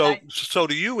 yes, so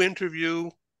do you interview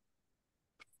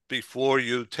before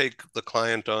you take the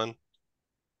client on?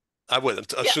 I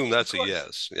would assume yes, that's a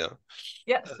yes. Yeah.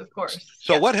 Yes, of course.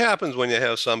 So yes. what happens when you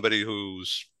have somebody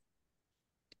who's,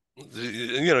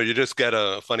 you just get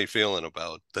a funny feeling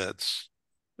about that's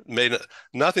made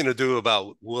nothing to do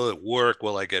about will it work,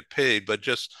 will I get paid, but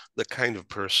just the kind of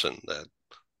person that,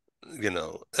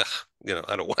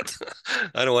 I don't want,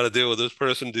 I don't want to deal with this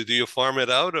person. Do you farm it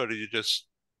out or do you just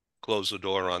close the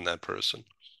door on that person?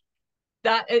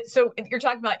 So if you're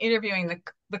talking about interviewing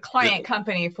the client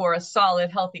company for a solid,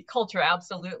 healthy culture,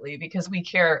 absolutely, because we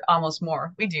care almost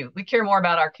more. We care more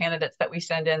about our candidates that we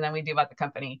send in than we do about the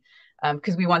company,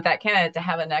 because we want that candidate to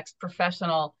have a next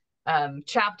professional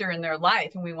chapter in their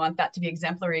life, and we want that to be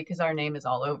exemplary because our name is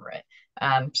all over it.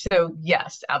 So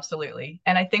yes, absolutely.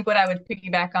 And I think what I would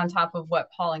piggyback on top of what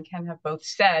Paul and Ken have both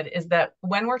said is that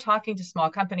when we're talking to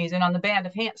small companies and on the band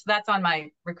of hands, so that's on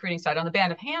my recruiting side, on the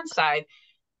band of hands side,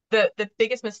 the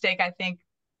biggest mistake I think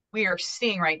we are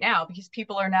seeing right now, because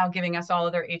people are now giving us all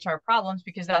of their HR problems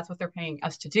because that's what they're paying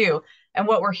us to do. And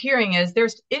what we're hearing is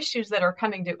there's issues that are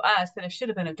coming to us that should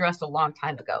have been addressed a long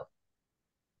time ago.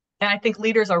 And I think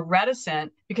leaders are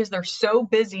reticent because they're so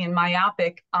busy and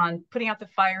myopic on putting out the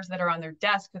fires that are on their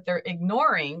desk that they're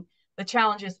ignoring the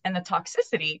challenges and the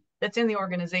toxicity that's in the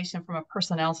organization from a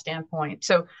personnel standpoint.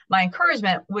 So my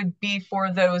encouragement would be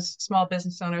for those small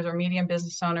business owners or medium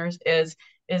business owners is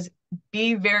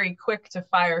be very quick to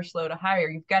fire, slow to hire.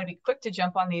 You've got to be quick to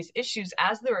jump on these issues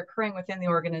as they're occurring within the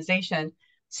organization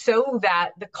so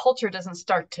that the culture doesn't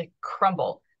start to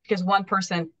crumble, because one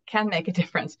person can make a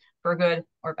difference for good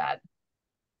or bad.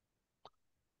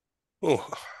 Oh,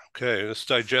 okay. Let's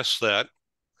digest that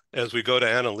as we go to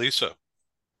Annalisa.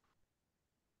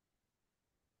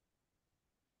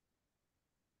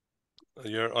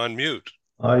 You're on mute.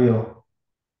 Audio.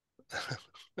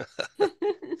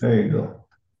 There you go.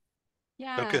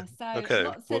 Yeah, okay. so Okay.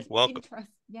 lots of welcome.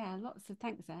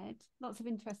 Thanks, Ed. Lots of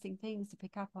interesting things to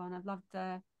pick up on. I've loved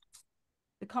the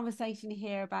conversation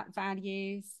here about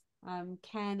values.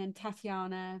 Ken and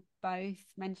Tatiana both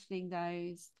mentioning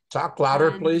those. Talk louder,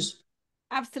 please.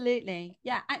 Absolutely.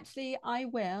 Yeah, actually, I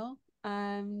will.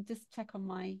 Just check on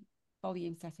my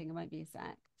volume setting. It won't be a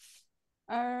sec.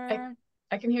 I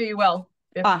can hear you well.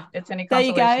 If it's any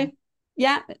consolation. There you go.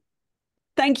 Yeah.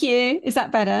 Thank you. Is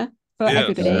that better for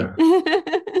everybody?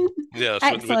 Yes.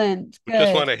 Excellent. We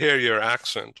just want to hear your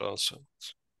accent also.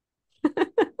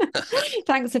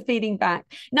 Thanks for feeding back.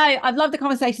 No, I've loved the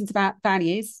conversations about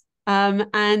values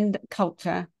and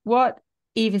culture. What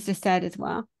Eva's just said as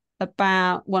well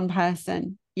about one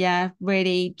person. Yeah,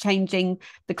 really changing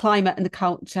the climate and the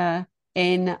culture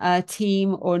in a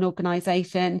team or an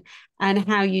organization, and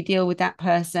how you deal with that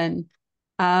person.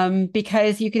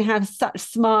 Because you can have such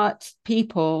smart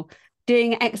people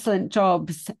doing excellent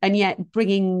jobs and yet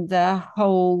bringing the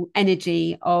whole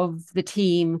energy of the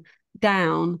team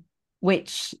down,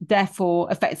 which therefore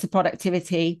affects the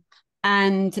productivity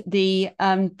and the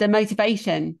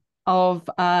motivation of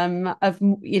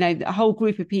the whole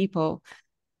group of people,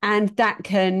 and that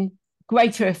can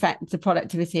greater affect the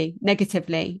productivity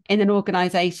negatively in an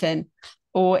organization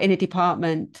or in a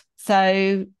department.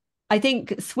 So I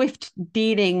think swift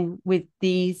dealing with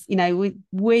these,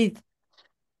 with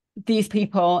these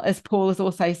people, as Paul has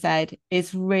also said,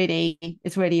 is really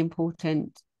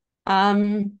important.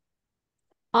 I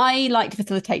like to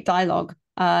facilitate dialogue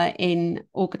in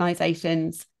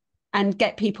organizations and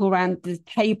get people around the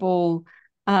table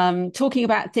talking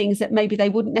about things that maybe they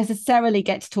wouldn't necessarily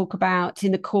get to talk about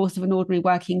in the course of an ordinary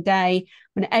working day,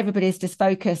 when everybody's just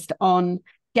focused on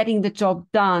getting the job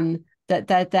done that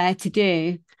they're there to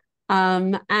do.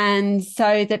 And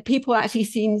so that people actually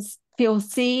feel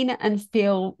seen and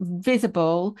feel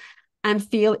visible and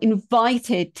feel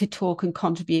invited to talk and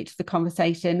contribute to the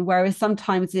conversation. Whereas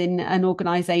sometimes in an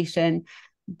organization,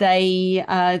 they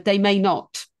may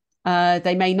not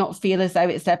feel as though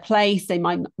it's their place. They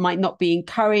might not be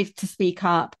encouraged to speak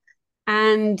up.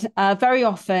 And very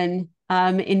often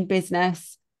in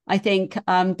business, I think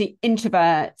the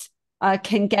introvert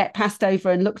can get passed over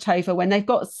and looked over when they've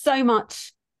got so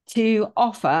much to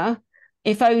offer.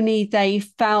 If only they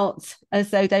felt as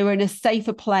though they were in a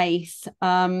safer place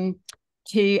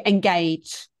to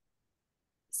engage.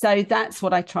 So that's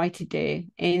what I try to do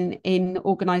in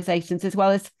organizations, as well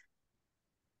as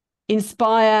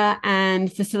inspire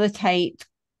and facilitate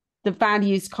the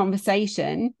values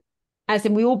conversation, as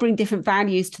in we all bring different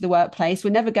values to the workplace.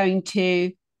 We're never going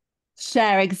to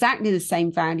share exactly the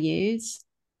same values,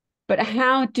 but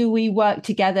how do we work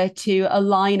together to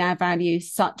align our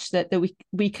values such that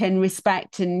we can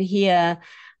respect and hear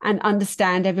and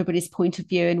understand everybody's point of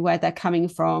view and where they're coming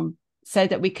from, so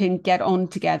that we can get on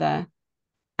together,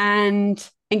 and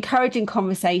encouraging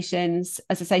conversations,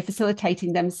 as I say,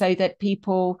 facilitating them so that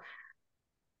people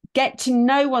get to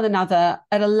know one another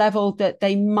at a level that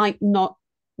they might not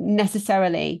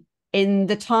necessarily in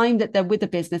the time that they're with a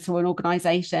business or an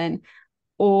organization,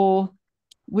 or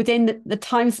within the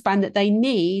time span that they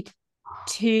need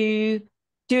to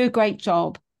do a great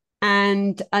job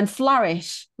and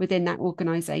flourish within that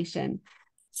organization.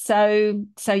 So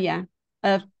yeah,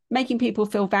 making people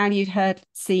feel valued, heard,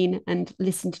 seen, and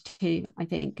listened to, I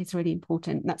think, is really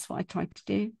important. That's what I try to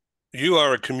do. You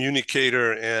are a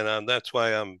communicator, and that's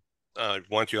why I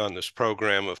want you on this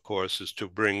program, of course, is to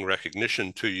bring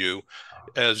recognition to you,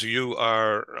 as you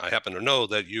are. I happen to know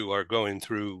that you are going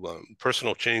through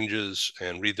personal changes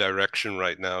and redirection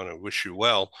right now, and I wish you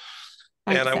well.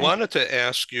 And I wanted to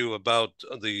ask you about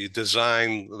the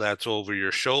design that's over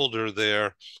your shoulder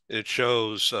there. It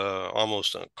shows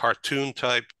almost a cartoon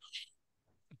type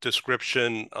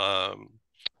description.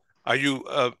 Are you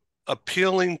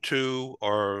appealing to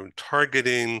or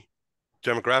targeting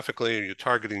demographically? Are you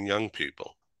targeting young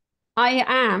people? I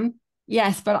am,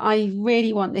 yes, but I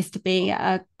really want this to be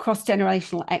a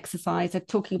cross-generational exercise. I'm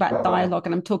talking about dialogue,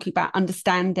 and I'm talking about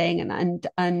understanding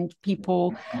and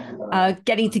people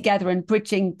getting together and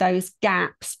bridging those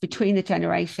gaps between the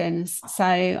generations. So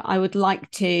I would like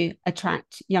to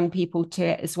attract young people to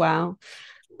it as well.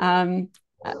 And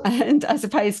I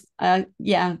suppose,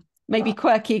 maybe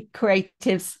quirky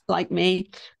creatives like me.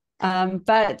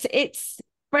 But it's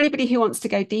for anybody who wants to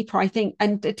go deeper, I think,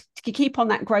 and to keep on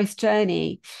that growth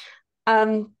journey.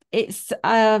 It's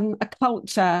a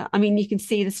culture. I mean, you can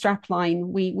see the strapline.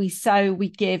 We sow, we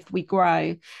give, we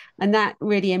grow. And that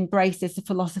really embraces the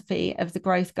philosophy of the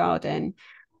growth garden.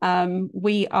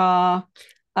 We are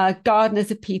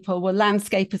gardeners of people, we're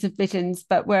landscapers of visions,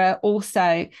 but we're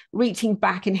also reaching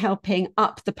back and helping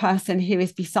up the person who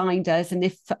is beside us. And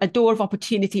if a door of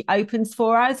opportunity opens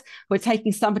for us, we're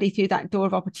taking somebody through that door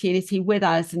of opportunity with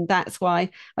us. And that's why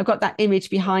I've got that image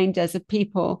behind us of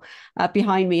people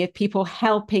behind me, of people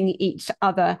helping each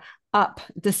other up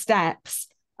the steps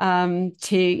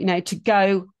to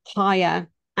go higher.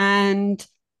 And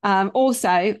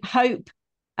also hope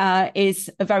is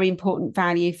a very important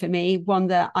value for me, one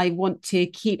that I want to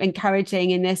keep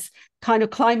encouraging in this kind of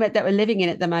climate that we're living in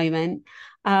at the moment.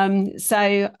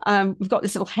 We've got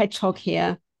this little hedgehog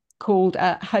here called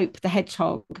Hope the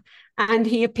Hedgehog, and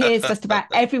he appears just about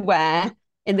everywhere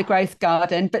in the growth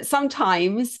garden, but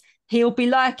sometimes he'll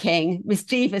be lurking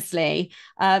mischievously,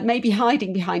 maybe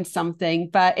hiding behind something,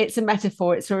 but it's a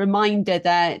metaphor. It's a reminder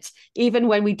that even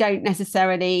when we don't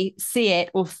necessarily see it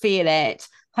or feel it,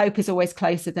 hope is always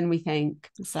closer than we think.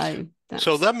 So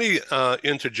let me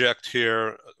interject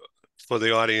here for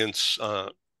the audience,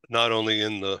 not only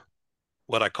in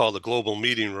what I call the global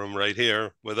meeting room right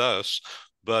here with us,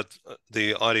 but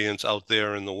the audience out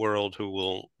there in the world who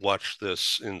will watch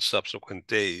this in subsequent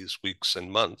days, weeks, and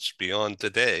months beyond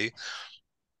today.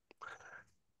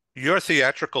 Your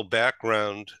theatrical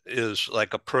background is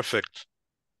like a perfect,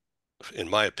 in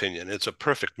my opinion, it's a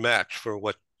perfect match for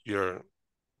what you're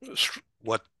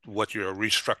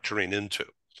restructuring into,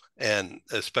 and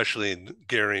especially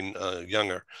gearing a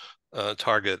younger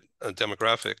target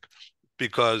demographic,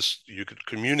 because you could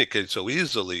communicate so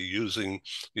easily using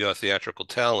your theatrical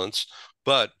talents,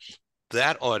 but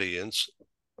that audience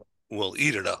will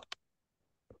eat it up.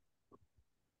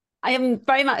 I am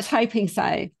very much hoping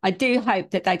so. I do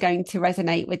hope that they're going to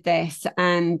resonate with this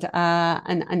and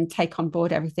take on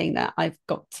board everything that I've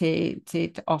got to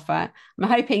offer. I'm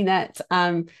hoping that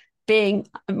being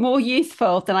more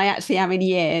youthful than I actually am in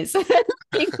years,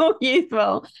 being more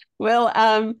youthful will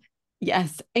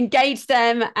engage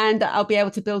them, and I'll be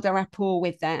able to build a rapport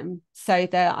with them so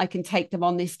that I can take them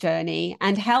on this journey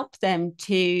and help them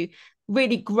to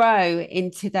really grow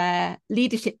into their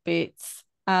leadership boots.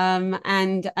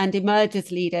 And emerge as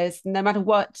leaders, no matter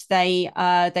what they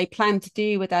plan to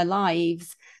do with their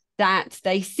lives, that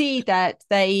they see that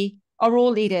they are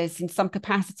all leaders in some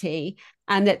capacity,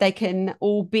 and that they can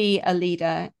all be a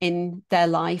leader in their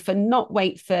life and not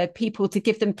wait for people to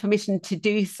give them permission to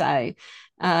do so,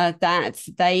 that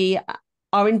they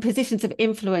are in positions of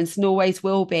influence and always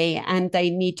will be, and they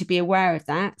need to be aware of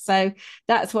that. So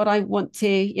that's what I want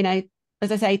to,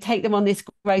 as I say, take them on this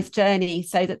growth journey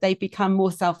so that they become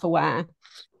more self-aware.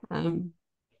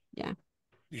 Yeah.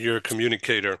 You're a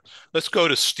communicator. Let's go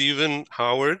to Stephen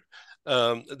Howard.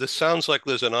 This sounds like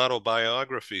there's an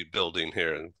autobiography building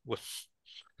here.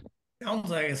 Sounds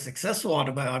like a successful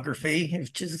autobiography,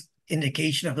 which is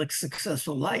indication of a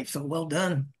successful life. So well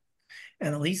done,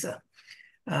 Annalisa.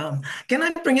 Can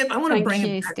I bring it? I want to bring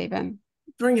it back, Stephen.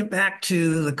 Bring it back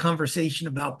to the conversation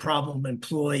about problem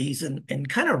employees and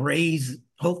kind of raise,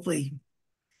 hopefully,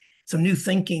 some new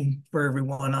thinking for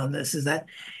everyone on this. Is that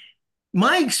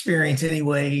my experience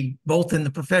anyway, both in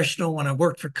the professional when I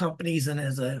worked for companies and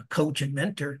as a coach and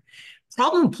mentor,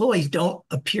 problem employees don't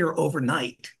appear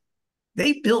overnight.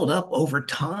 They build up over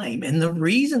time. And the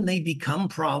reason they become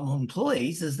problem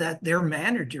employees is that their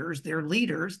managers, their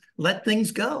leaders, let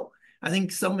things go. I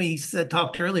think somebody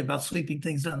talked earlier about sweeping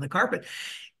things under the carpet.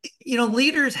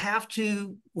 Leaders have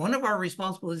to, one of our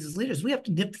responsibilities as leaders, we have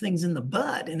to nip things in the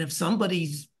bud. And if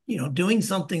somebody's, doing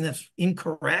something that's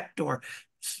incorrect or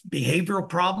behavioral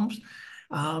problems,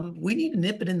 we need to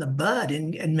nip it in the bud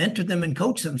and mentor them and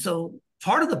coach them. So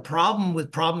part of the problem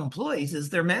with problem employees is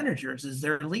their managers, is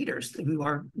their leaders who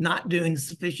are not doing a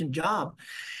sufficient job.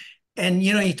 And,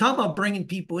 you talk about bringing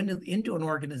people into an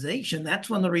organization. That's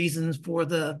one of the reasons for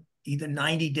the either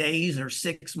 90 days or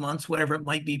 6 months, whatever it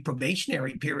might be,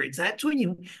 probationary periods. That's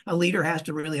when a leader has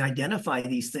to really identify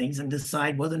these things and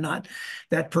decide whether or not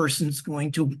that person's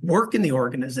going to work in the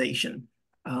organization.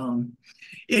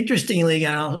 Interestingly,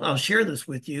 and I'll share this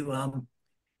with you,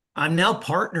 I'm now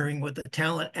partnering with a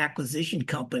talent acquisition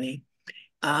company,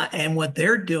 and what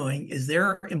they're doing is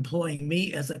they're employing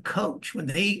me as a coach. When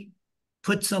they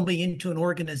put somebody into an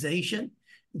organization,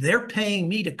 they're paying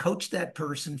me to coach that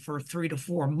person for 3 to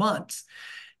 4 months.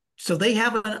 So they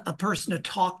have a person to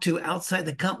talk to outside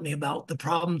the company about the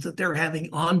problems that they're having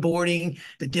onboarding,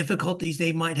 the difficulties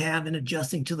they might have in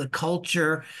adjusting to the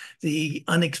culture, the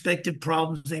unexpected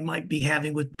problems they might be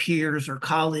having with peers or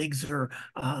colleagues or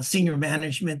senior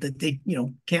management that they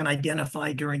can't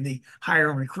identify during the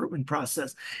hiring recruitment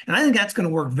process. And I think that's going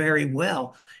to work very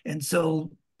well. And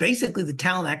so basically the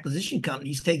talent acquisition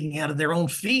company is taking out of their own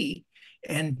fee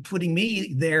and putting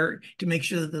me there to make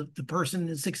sure that the person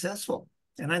is successful.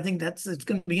 And I think it's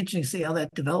going to be interesting to see how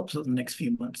that develops over the next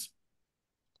few months.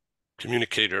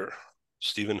 Communicator,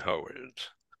 Stephen Howard.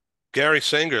 Gary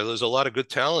Sanger, there's a lot of good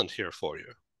talent here for you.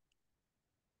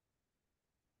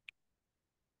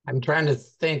 I'm trying to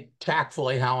think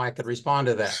tactfully how I could respond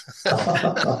to that.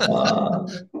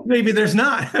 Maybe there's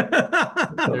not.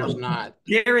 There's not.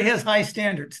 Gary has high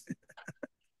standards.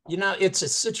 It's a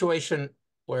situation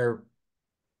where,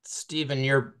 Stephen,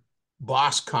 your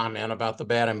boss comment about the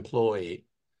bad employee,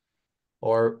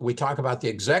 or we talk about the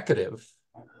executive.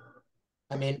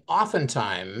 I mean,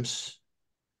 oftentimes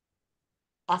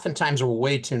we're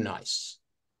way too nice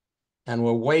and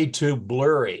we're way too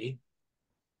blurry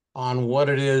on what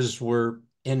it is we're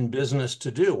in business to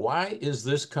do. Why is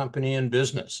this company in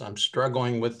business? I'm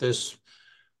struggling with this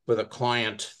with a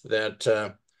client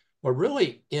that we're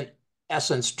really, in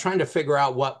essence, trying to figure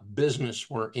out what business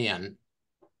we're in.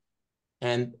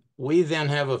 And we then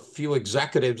have a few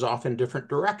executives off in different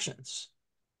directions.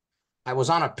 I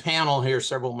was on a panel here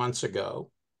several months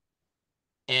ago,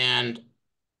 and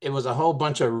it was a whole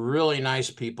bunch of really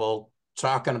nice people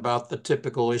talking about the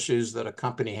typical issues that a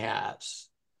company has.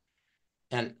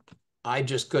 And I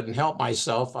just couldn't help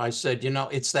myself. I said,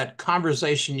 it's that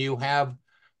conversation you have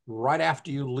right after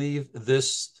you leave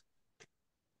this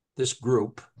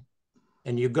group,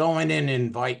 and you go in and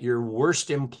invite your worst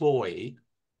employee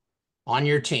on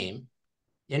your team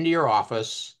into your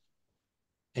office,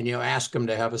 and you ask them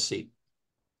to have a seat.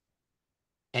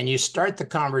 And you start the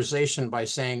conversation by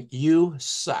saying, "You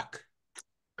suck."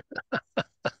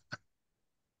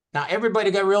 Now,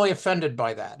 everybody got really offended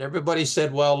by that. Everybody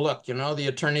said, well, look, the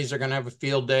attorneys are going to have a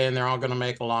field day and they're all going to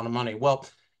make a lot of money. Well,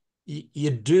 you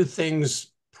do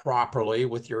things properly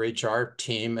with your HR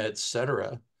team, et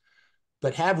cetera.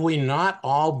 But have we not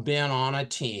all been on a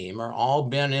team or all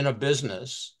been in a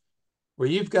business where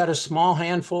you've got a small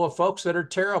handful of folks that are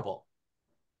terrible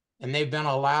and they've been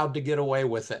allowed to get away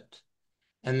with it?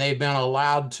 And they've been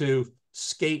allowed to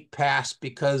skate past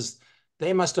because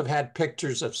they must have had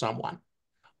pictures of someone,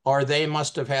 or they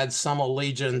must have had some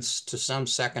allegiance to some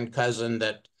second cousin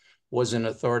that was in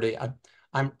authority.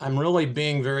 I'm really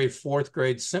being very fourth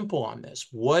grade simple on this.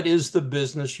 What is the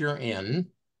business you're in?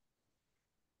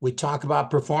 We talk about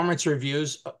performance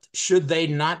reviews. Should they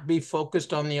not be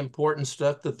focused on the important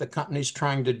stuff that the company's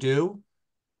trying to do?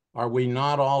 Are we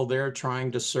not all there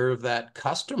trying to serve that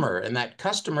customer? And that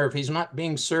customer, if he's not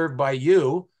being served by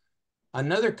you,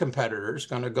 another competitor is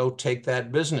going to go take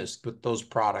that business with those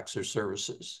products or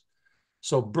services.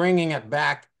 So bringing it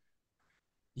back,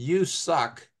 you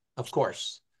suck, of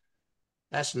course.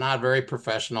 That's not very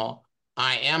professional.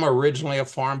 I am originally a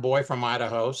farm boy from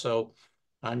Idaho, so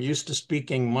I'm used to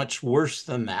speaking much worse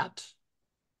than that.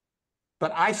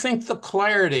 But I think the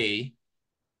clarity,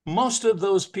 most of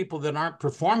those people that aren't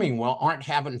performing well aren't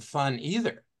having fun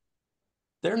either.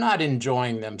 They're not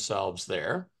enjoying themselves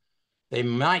there. They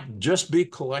might just be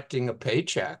collecting a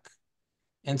paycheck.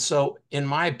 And so, in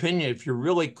my opinion, if you're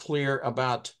really clear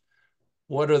about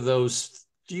what are those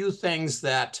few things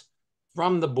that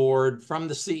from the board, from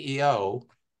the CEO,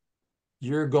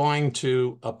 you're going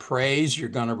to appraise, you're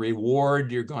going to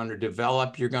reward, you're going to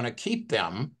develop, you're going to keep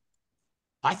them.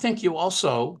 I think you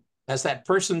also, as that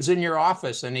person's in your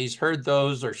office and he's heard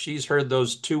those or she's heard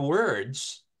those 2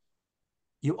 words,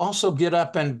 you also get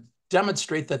up and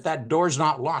demonstrate that that door's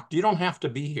not locked. You don't have to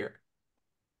be here.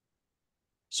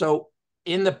 So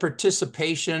in the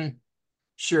participation,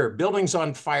 sure, buildings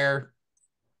on fire,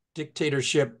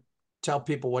 dictatorship, tell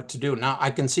people what to do. Now,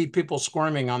 I can see people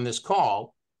squirming on this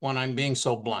call when I'm being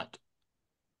so blunt.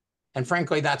 And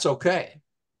frankly, that's okay.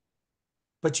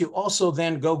 But you also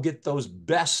then go get those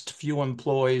best few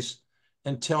employees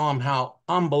and tell them how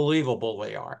unbelievable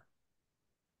they are.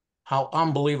 How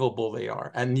unbelievable they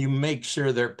are. And you make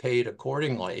sure they're paid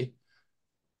accordingly.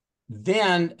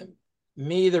 Then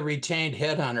me, the retained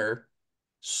headhunter,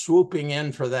 swooping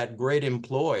in for that great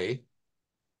employee,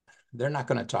 they're not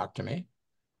going to talk to me,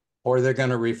 or they're going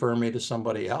to refer me to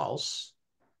somebody else.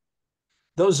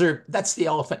 That's the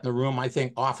elephant in the room, I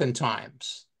think,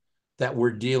 oftentimes that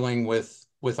we're dealing with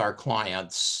our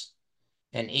clients.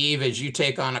 And Eve, as you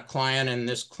take on a client and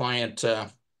this client,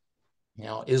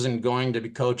 isn't going to be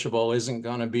coachable, isn't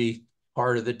going to be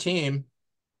part of the team,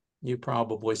 you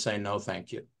probably say, no,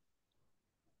 thank you.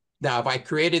 Now, if I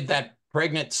created that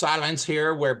pregnant silence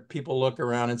here where people look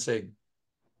around and say,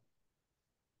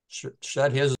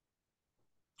 shut his.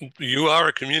 You are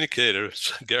a communicator,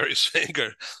 Gary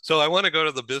Sanger. So I want to go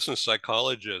to the business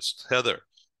psychologist, Heather.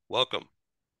 Welcome.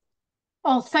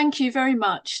 Oh, thank you very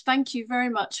much. Thank you very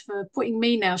much for putting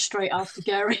me now straight after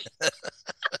Gary.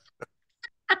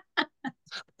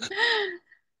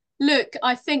 Look,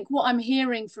 I think what I'm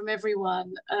hearing from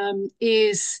everyone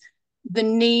is the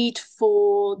need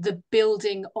for the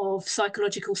building of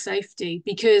psychological safety,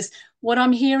 because what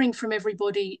I'm hearing from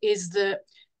everybody is that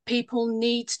people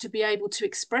need to be able to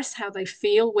express how they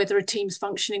feel, whether a team's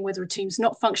functioning, whether a team's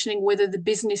not functioning, whether the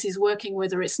business is working,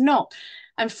 whether it's not.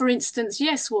 And for instance,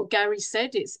 yes, what Gary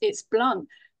said, it's blunt,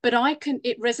 but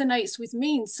it resonates with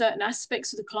me in certain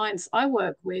aspects of the clients I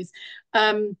work with.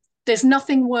 There's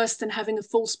nothing worse than having a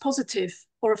false positive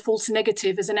or a false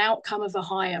negative as an outcome of a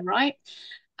hire, right?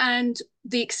 And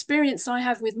the experience I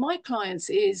have with my clients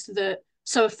is that,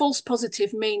 so a false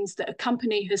positive means that a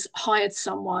company has hired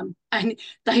someone and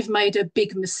they've made a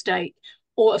big mistake.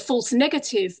 Or a false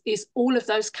negative is all of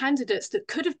those candidates that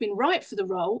could have been right for the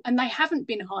role and they haven't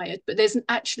been hired, but there's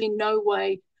actually no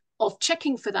way of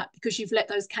checking for that because you've let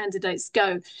those candidates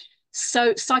go.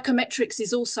 So psychometrics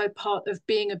is also part of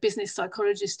being a business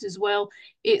psychologist as well.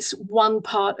 It's one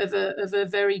part of a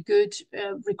very good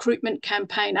recruitment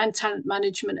campaign and talent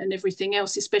management and everything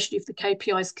else, especially if the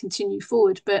KPIs continue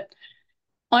forward. But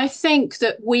I think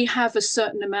that we have a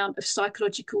certain amount of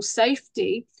psychological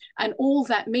safety, and all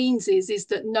that means is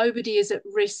that nobody is at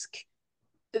risk.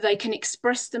 They can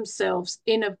express themselves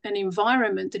in an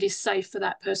environment that is safe for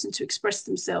that person to express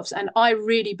themselves. And I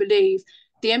really believe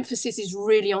the emphasis is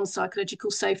really on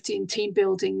psychological safety and team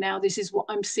building now. This is what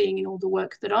I'm seeing in all the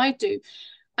work that I do.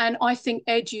 And I think,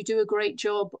 Ed, you do a great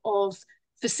job of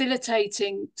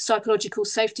facilitating psychological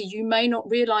safety. You may not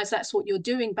realize that's what you're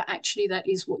doing, but actually that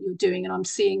is what you're doing. And I'm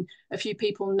seeing a few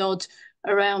people nod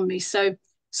around me. So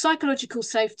psychological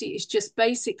safety is just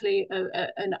basically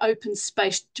an open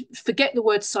space. Forget the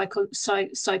word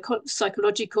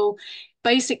psychological.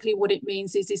 Basically what it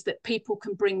means is that people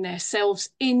can bring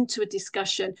themselves into a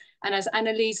discussion. And as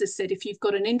Annalisa said, if you've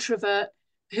got an introvert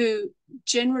who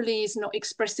generally is not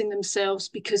expressing themselves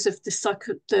because of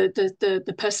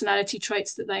the personality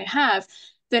traits that they have,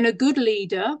 then a good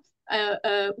leader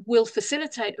will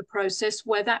facilitate a process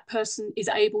where that person is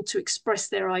able to express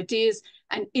their ideas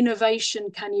and innovation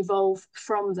can evolve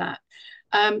from that.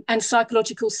 And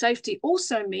psychological safety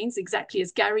also means, exactly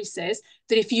as Gary says,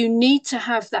 that if you need to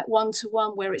have that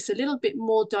one-to-one where it's a little bit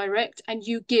more direct and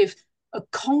you give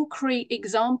concrete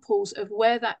examples of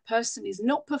where that person is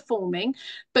not performing,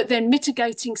 but then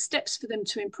mitigating steps for them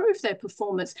to improve their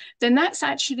performance, then that's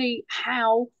actually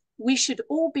how we should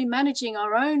all be managing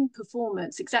our own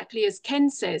performance, exactly as Ken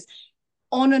says,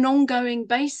 on an ongoing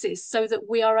basis, so that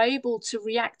we are able to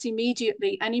react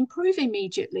immediately and improve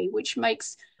immediately, which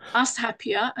makes us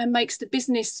happier and makes the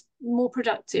business more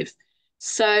productive.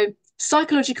 So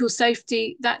psychological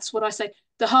safety, that's what I say.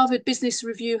 The Harvard Business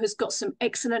Review has got some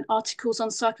excellent articles on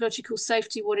psychological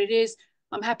safety, what it is.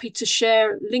 I'm happy to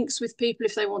share links with people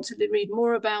if they want to read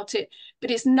more about it, but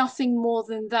it's nothing more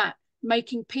than that,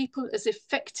 making people as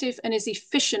effective and as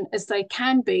efficient as they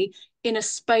can be in a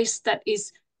space that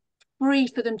is free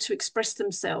for them to express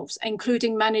themselves,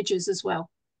 including managers as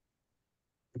well.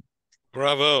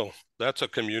 Bravo. That's a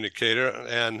communicator.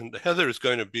 And Heather is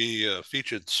going to be a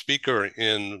featured speaker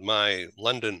in my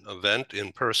London event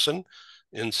in person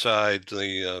inside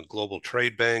the Global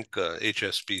Trade Bank,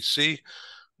 HSBC,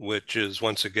 which is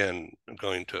once again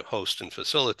going to host and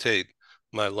facilitate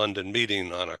my London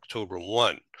meeting on October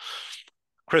 1.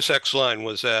 Chris Exline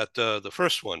was at the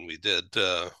first one we did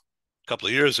a couple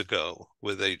of years ago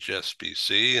with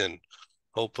HSBC, and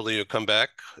hopefully you'll come back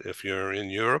if you're in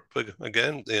Europe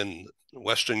again, in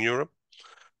Western Europe.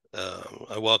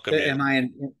 I welcome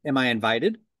you. Am I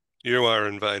invited? You are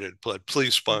invited, but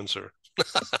please sponsor.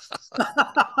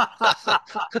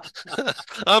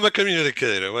 I'm a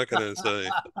communicator. What can I say?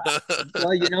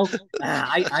 Well, you know,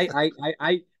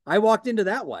 I walked into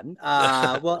that one.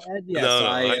 Well, Ed, yes,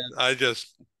 no, I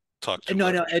just talked too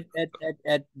much. No,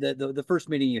 at the first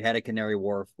meeting you had at Canary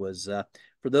Wharf was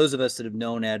for those of us that have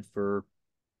known Ed for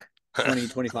 20,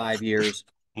 25 years.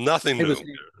 Nothing new.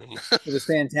 It was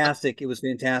fantastic. It was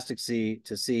fantastic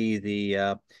to see the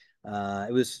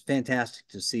it was fantastic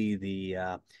to see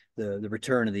the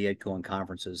return of the Ed Cohen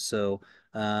conferences. So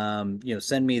you know,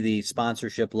 send me the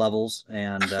sponsorship levels,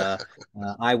 and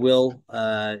I will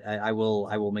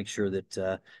make sure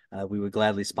that we would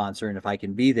gladly sponsor, and if I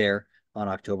can be there on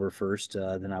October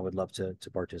 1st, then I would love to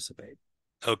participate.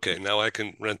 Okay, now I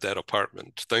can rent that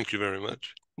apartment. Thank you very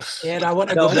much. And I want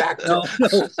to go back to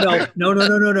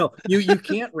no. You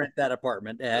can't rent that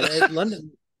apartment.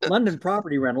 London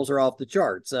property rentals are off the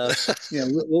charts. You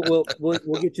know, we'll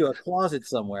get you a closet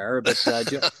somewhere, but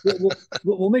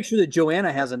we'll make sure that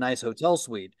Joanna has a nice hotel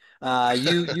suite.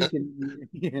 You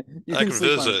can sleep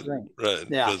visit. on the train. Right.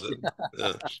 Yeah.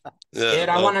 Visit.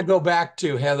 And I want to go back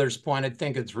to Heather's point. I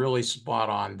think it's really spot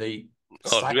on. Do you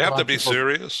have to be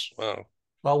serious? Wow.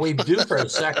 Well, we do for a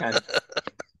second.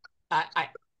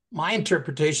 My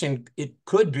interpretation, it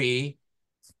could be,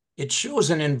 it shows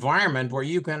an environment where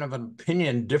you can have an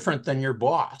opinion different than your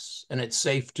boss, and it's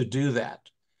safe to do that.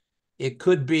 It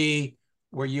could be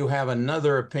where you have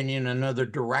another opinion, another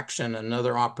direction,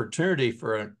 another opportunity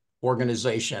for an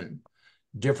organization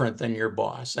different than your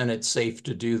boss, and it's safe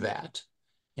to do that,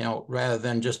 you know, rather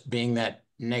than just being that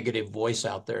negative voice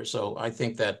out there. So I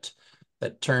think that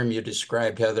that term you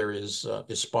described, Heather, is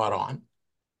spot on.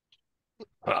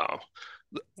 Wow.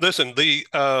 Listen, the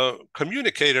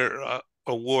Communicator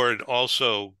Award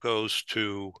also goes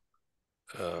to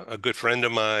a good friend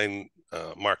of mine,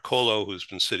 Mark Colo, who's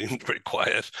been sitting very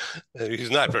quiet.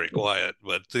 He's not very quiet,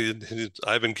 but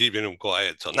I've been keeping him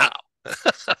quiet till now.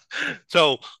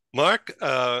 So Mark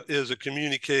is a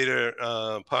communicator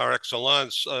par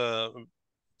excellence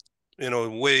in a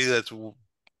way that's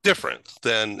different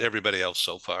than everybody else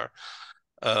so far.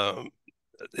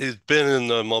 He's been in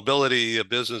the mobility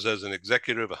business as an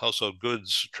executive, a household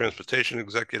goods transportation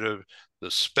executive,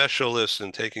 the specialist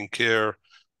in taking care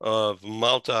of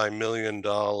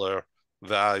multi-million-dollar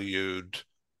valued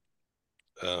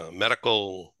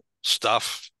medical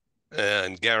stuff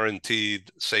and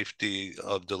guaranteed safety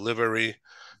of delivery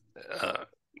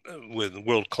with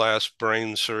world-class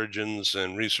brain surgeons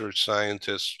and research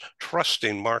scientists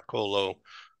trusting Mark Colo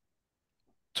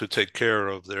to take care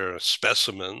of their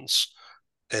specimens.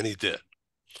 And he did.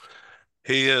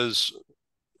 He has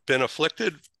been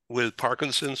afflicted with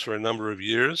Parkinson's for a number of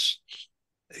years.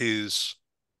 He's,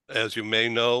 as you may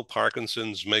know,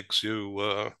 Parkinson's makes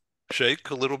you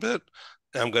shake a little bit.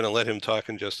 I'm going to let him talk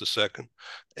in just a second.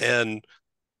 And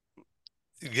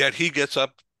yet he gets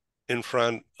up in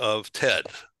front of TED,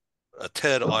 a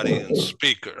TED audience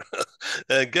speaker.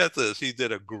 And get this, he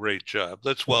did a great job.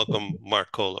 Let's welcome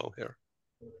Mark Colo here.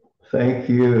 Thank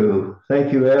you.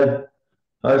 Thank you, Ed.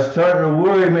 I was starting to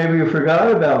worry maybe you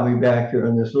forgot about me back here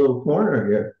in this little corner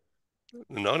here.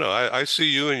 No, I see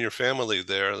you and your family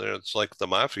there. It's like the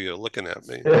mafia looking at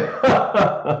me.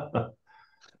 By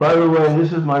the way,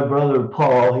 this is my brother,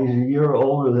 Paul. He's a year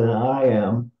older than I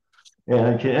am.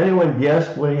 And can anyone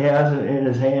guess what he has in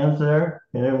his hands there?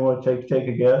 Can anyone take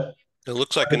a guess? It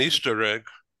looks like an Easter egg.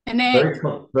 An egg.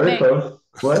 Very close.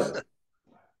 What?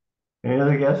 Any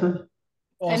other guesses?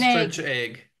 Ostrich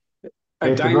egg.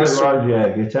 It's a very large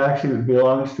egg. It actually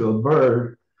belongs to a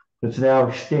bird that's now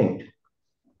extinct.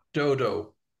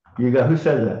 Dodo. You got, who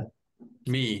said that?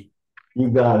 Me. You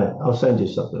got it. I'll send you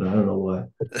something. I don't know why.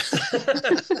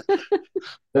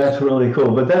 That's really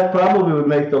cool. But that probably would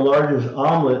make the largest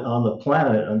omelet on the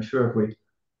planet, I'm sure, if we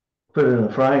put it in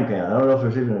a frying pan. I don't know if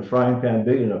there's even a frying pan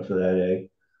big enough for that egg.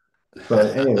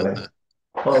 But anyway,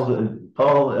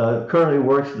 Paul currently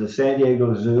works at the San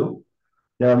Diego Zoo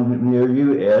down near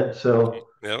you, Ed. So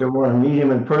if you want to meet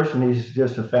him in person, he's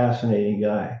just a fascinating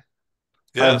guy.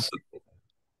 Yes.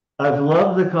 I've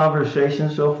loved the conversation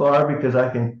so far because I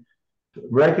can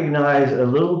recognize a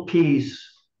little piece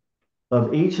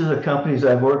of each of the companies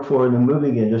I've worked for in the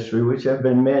moving industry, which have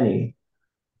been many.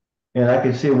 And I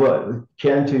could see what,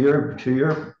 Ken, to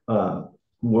your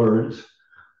words,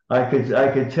 I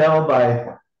could tell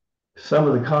by some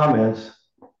of the comments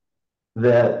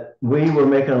that we were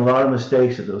making a lot of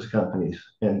mistakes at those companies.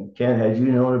 And Ken, had you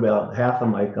known about half of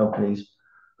my companies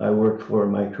I worked for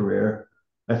in my career,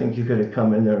 I think you could have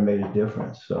come in there and made a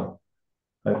difference. So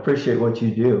I appreciate what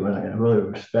you do, and I really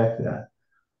respect that.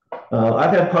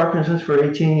 I've had Parkinson's for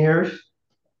 18 years.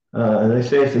 They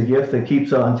say it's a gift that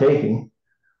keeps on taking,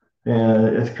 and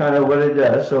it's kind of what it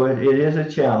does. So it is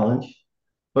a challenge.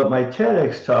 But my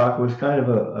TEDx talk was kind of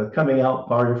a coming out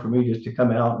party for me, just to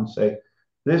come out and say,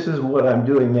 this is what I'm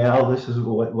doing now. This is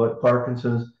what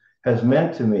Parkinson's has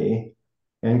meant to me,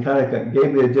 and kind of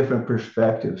gave me a different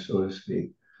perspective, so to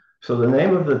speak. So the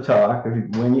name of the talk,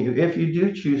 if you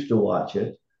do choose to watch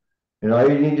it, and all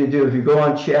you need to do, if you go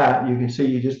on chat, you can see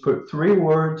you just put 3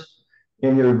 words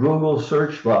in your Google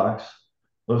search box.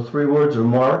 Those 3 words are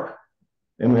Mark,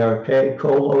 M-A-R-K,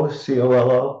 Colo,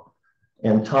 C-O-L-O,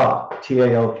 and talk,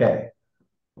 T-A-L-K.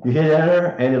 You hit enter,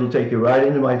 and it'll take you right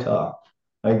into my talk.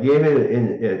 I gave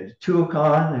it at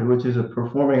Tuacahn, which is a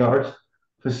performing arts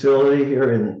facility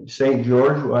here in St.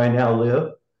 George, where I now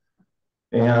live.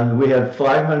 And we had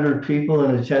 500 people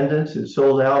in attendance. It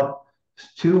sold out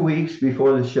 2 weeks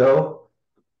before the show.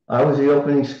 I was the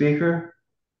opening speaker,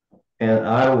 and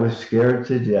I was scared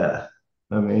to death.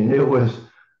 I mean, it was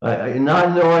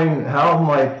not knowing how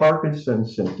my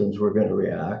Parkinson's symptoms were going to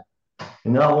react,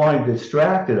 and not wanting to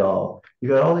distract it all. You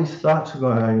got all these thoughts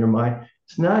going on in your mind.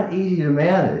 It's not easy to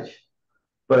manage,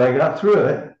 but I got through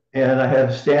it, and I had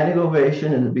a standing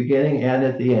ovation in the beginning and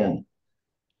at the end.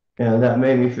 And that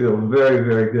made me feel very,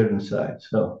 very good inside.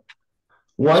 So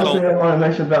one thing I want to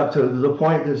mention about to the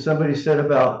point that somebody said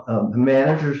about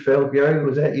managers fail. Gary,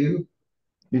 was that you?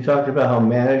 You talked about how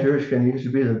managers can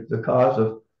usually be the cause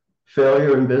of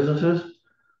failure in businesses.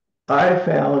 I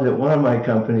found at one of my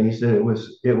companies that it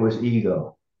was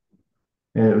ego.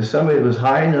 And it was somebody that was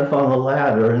high enough on the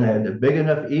ladder and had a big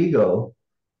enough ego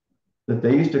that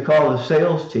they used to call the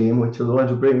sales team, which are the ones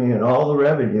who bring in all the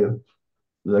revenue,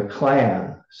 the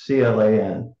clan,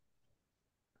 C-L-A-N.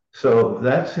 So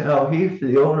that's how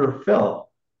the owner felt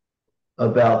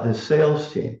about this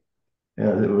sales team.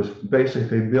 And it was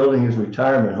basically building his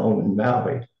retirement home in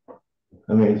Maui.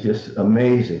 I mean, just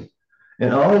amazing.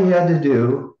 And all he had to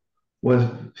do was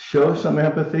show some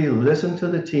empathy, listen to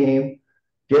the team,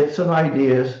 get some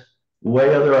ideas,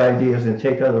 weigh other ideas, and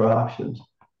take other options.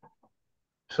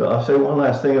 So I'll say one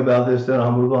last thing about this, then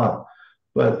I'll move on.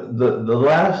 But the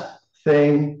last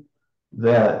thing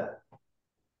that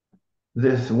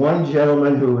this one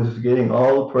gentleman who was getting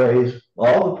all the praise,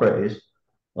 all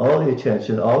the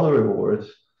attention, all the rewards,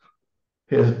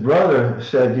 his brother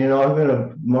said, you know, I'm going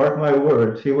to mark my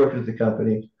words. He worked at the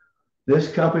company. This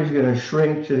company is going to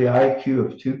shrink to the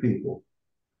IQ of 2 people,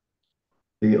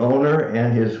 the owner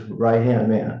and his right-hand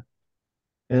man.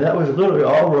 And that was literally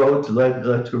all roads led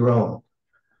to Rome.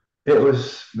 It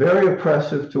was very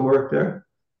oppressive to work there.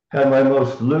 Had my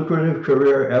most lucrative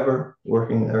career ever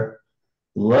working there.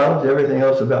 Loved everything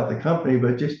else about the company,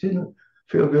 but just didn't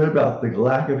feel good about the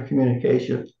lack of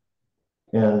communication.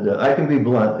 And I can be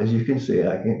blunt, as you can see.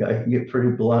 I can get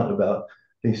pretty blunt about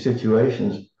these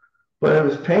situations. But it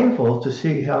was painful to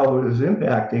see how it was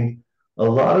impacting a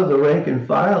lot of the rank and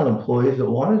file employees that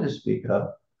wanted to speak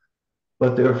up,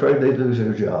 but they're afraid they'd lose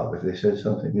their job if they said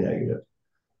something negative.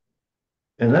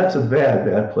 And that's a bad,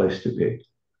 bad place to be.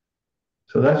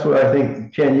 So that's what I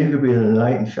think, Ken, you could be the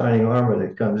knight in shining armor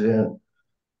that comes in,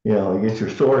 you know, and gets your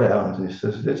sword out and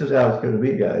says, this is how it's going to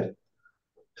be, guys.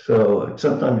 So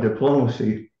sometimes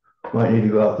diplomacy might need to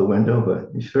go out the window,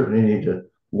 but you certainly need to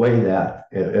weigh that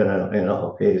in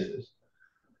all cases.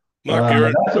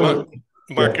 Mark,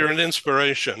 Mark, you're an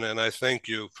inspiration, and I thank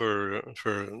you for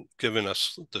giving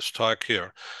us this talk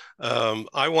here.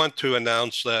 I want to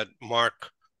announce that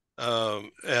Mark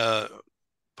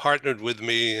partnered with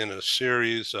me in a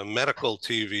series, a medical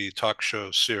TV talk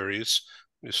show series.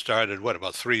 We started, what,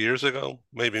 about 3 years ago,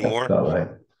 maybe more? That's about right.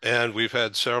 And we've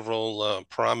had several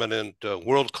prominent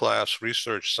world-class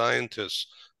research scientists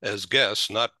as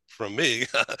guests, not from me.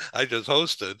 I just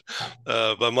hosted,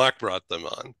 but Mark brought them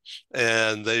on.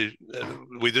 And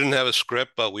we didn't have a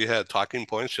script, but we had talking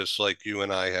points, just like you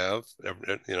and I have,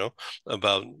 you know,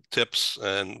 about tips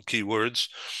and keywords.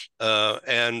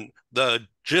 And the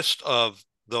gist of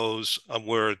those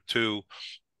were to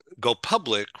go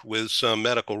public with some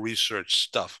medical research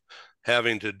stuff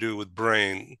having to do with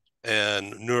brain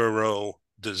and neuro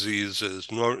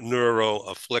diseases, neuro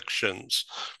afflictions.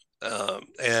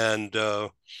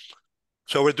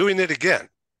 So we're doing it again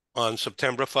on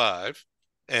September 5.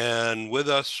 And with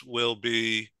us will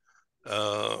be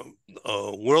a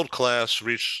world-class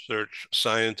research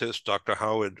scientist, Dr.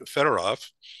 Howard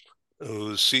Fedoroff,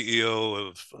 who's CEO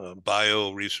of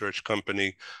bio research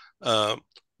company.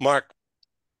 Mark,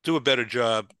 do a better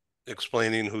job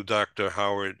explaining who Dr.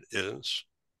 Howard is.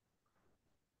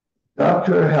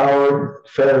 Dr. Howard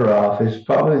Fedoroff is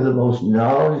probably the most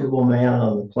knowledgeable man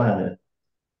on the planet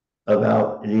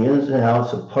about the ins and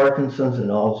outs of Parkinson's and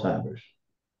Alzheimer's.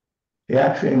 He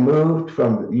actually moved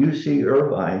from UC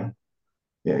Irvine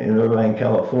in Irvine,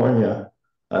 California.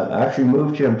 I actually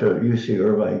moved him to UC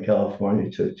Irvine,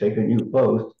 California to take a new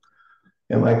post.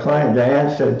 And my client,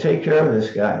 Diane, said, take care of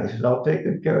this guy. He says, I'll take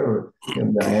good care of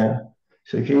him, Diane. I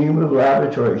said, can you move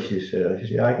laboratories? She said,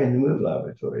 I can move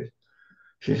laboratories.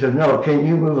 She said, no, can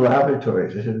you move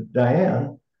laboratories? I said,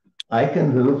 Diane, I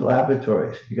can move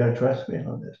laboratories. You got to trust me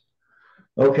on this.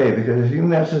 Okay, because if you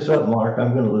mess this up, Mark,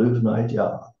 I'm going to lose my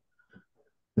job.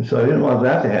 And so I didn't want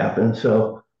that to happen.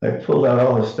 So I pulled out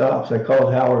all the stops. I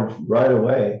called Howard right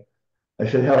away. I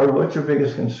said, Howard, what's your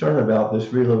biggest concern about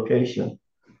this relocation?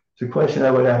 It's a question I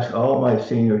would ask all my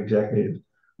senior executives.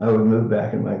 I would move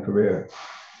back in my career.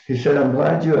 He said, I'm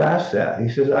glad you asked that. He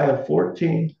says, I have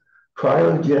 14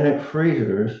 cryogenic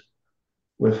freezers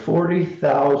with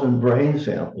 40,000 brain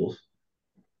samples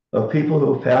of people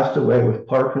who have passed away with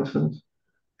Parkinson's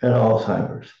and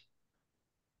Alzheimer's.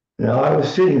 Now, I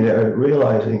was sitting there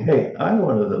realizing, hey, I'm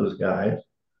one of those guys,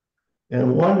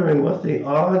 and wondering what the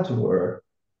odds were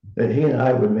that he and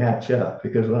I would match up.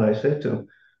 Because when I said to him,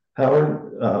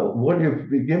 Howard,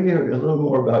 give me a little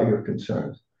more about your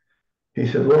concerns. He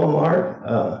said, well,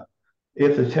 Mark,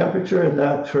 if the temperature in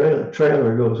that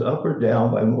trailer goes up or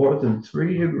down by more than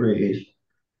 3 degrees,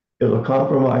 it'll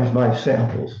compromise my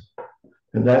samples.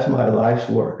 And that's my life's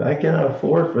work. I cannot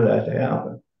afford for that to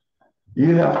happen.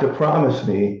 You have to promise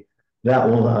me that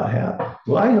will not happen.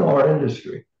 Well, I know our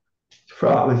industry. It's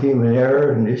fraught with human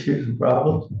error and issues and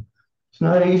problems. It's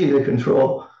not easy to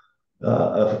control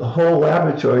a whole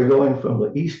laboratory going from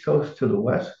the East Coast to the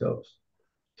West Coast,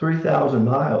 3,000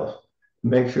 miles, to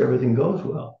make sure everything goes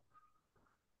well.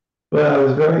 But I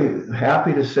was very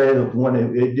happy to say that when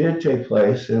it did take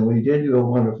place, and we did do a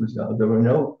wonderful job, there were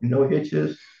no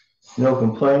hitches, no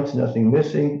complaints, nothing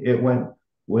missing. It went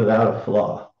without a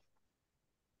flaw.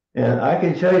 And I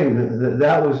can tell you that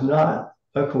that was not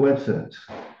a coincidence.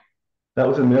 That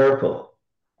was a miracle.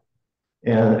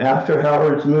 And after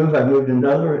Howard's move, I moved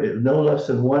another, no less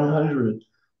than 100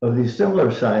 of these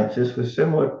similar scientists with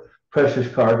similar precious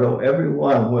cargo. Every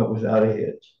one went without a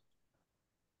hitch.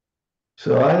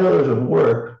 So I know there's a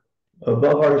work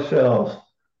above ourselves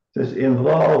that's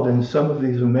involved in some of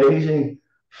these amazing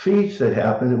feats that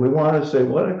happen that we want to say,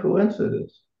 what a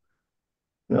coincidence.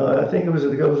 No, I think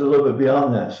it goes a little bit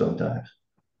beyond that sometimes.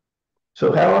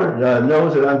 So Howard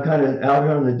knows that I'm kind of out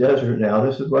here in the desert now.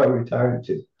 This is where I retired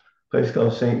to, a place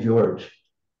called St. George.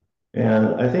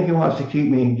 And I think he wants to keep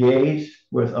me engaged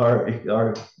with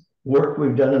our work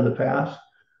we've done in the past.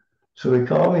 So he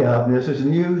called me up, and this is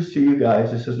news to you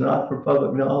guys. This is not for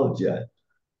public knowledge yet,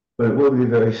 but it will be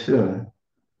very soon.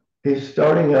 He's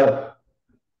starting up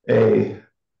a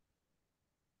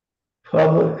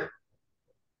public,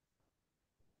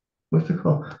 what's it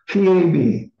called?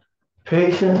 PAB,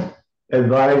 Patient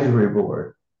Advisory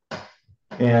Board.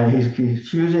 And he's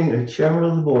choosing a chairman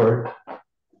of the board.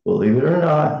 Believe it or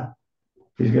not,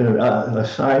 he's going to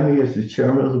assign me as the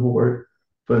chairman of the board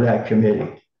for that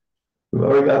committee. We've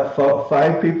already got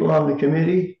 5 people on the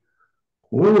committee.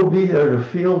 We will be there to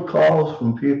field calls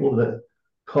from people that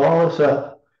call us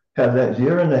up, have that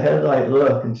deer in the headlight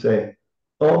look and say,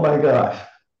 oh my gosh,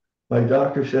 my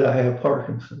doctor said I have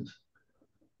Parkinson's.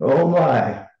 Oh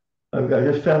my, I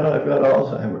just found out I've got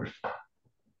Alzheimer's.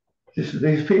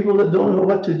 These people that don't know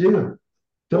what to do.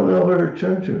 don't know where to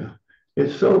turn to.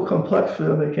 It's so complex for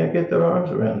them, they can't get their arms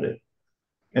around it.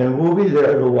 And we'll be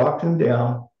there to walk them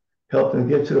down, help them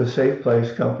get to a safe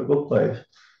place, comfortable place,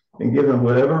 and give them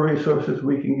whatever resources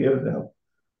we can give them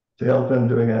to help them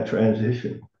during that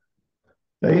transition.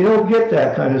 Now, you don't get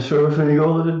that kind of service when you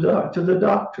go to the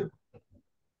doctor.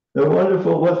 They're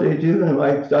wonderful at what they do and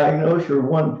might diagnose your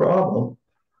one problem,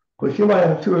 but you might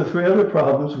have 2 or 3 other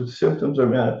problems with symptoms or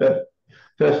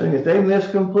manifesting that they miss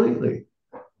completely.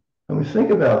 I mean, think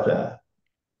about that.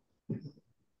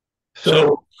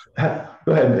 So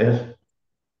go ahead, Miss.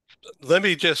 Let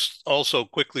me just also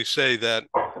quickly say that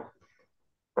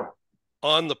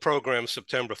on the program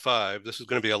September 5, this is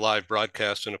going to be a live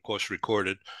broadcast and, of course,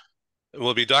 recorded. It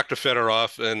will be Dr.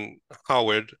 Fedorov and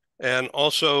Howard, and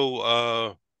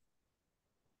also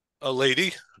a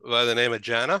lady by the name of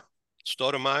Jana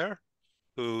Stoudemire,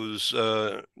 who's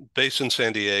based in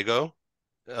San Diego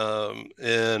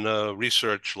in a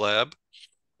research lab.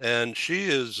 And she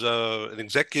is an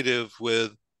executive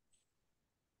with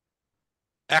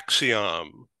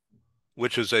Axiom,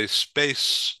 which is a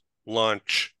space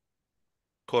launch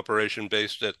corporation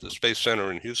based at the Space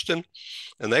Center in Houston.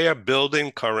 And they are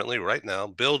building currently, right now,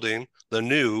 building the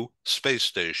new space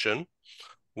station,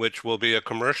 which will be a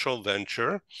commercial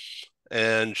venture.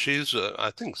 And she's,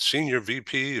 I think, senior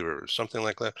VP or something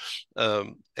like that.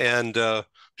 And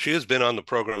she has been on the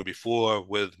program before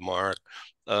with Mark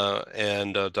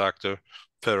and Dr.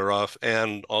 Fedorov,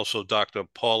 and also Dr.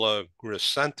 Paula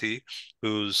Grisanti,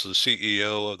 who's the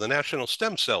CEO of the National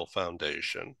Stem Cell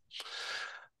Foundation.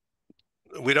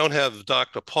 We don't have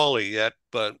Dr. Paula yet,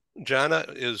 but Jana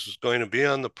is going to be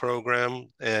on the program,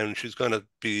 and she's going to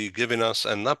be giving us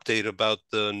an update about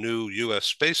the new U.S.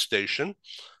 space station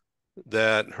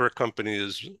that her company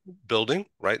is building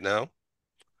right now.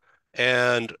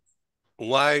 And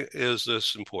why is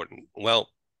this important? Well,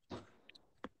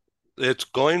 it's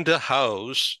going to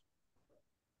house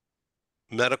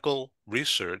medical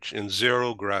research in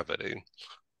zero gravity.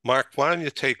 Mark, why don't you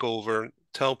take over,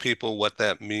 tell people what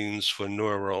that means for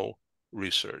neuro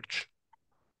research?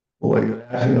 Boy, you're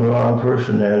asking the wrong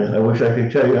person, Ed. I wish I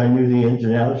could tell you I knew the ins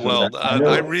and outs well, of that.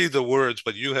 I read the words,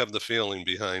 but you have the feeling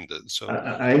behind it. So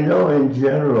I know in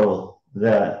general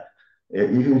that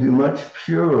you can do much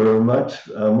purer, much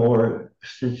more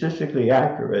statistically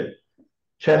accurate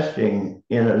testing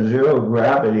in a zero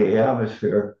gravity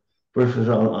atmosphere versus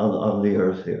on the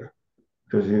Earth here,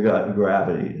 because you got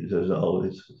gravity does all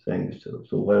these things to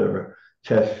so whatever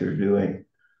test you're doing.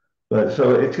 But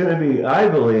so it's going to be, I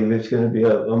believe it's going to be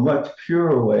a much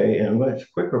purer way and a much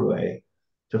quicker way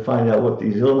to find out what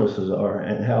these illnesses are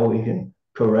and how we can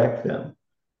correct them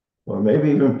or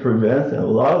maybe even prevent them. A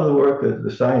lot of the work that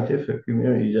the scientific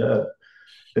community does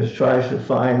is tries to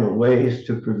find ways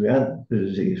to prevent the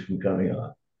disease from coming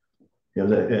on. You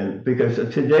know, and because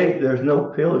to date, there's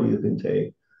no pill you can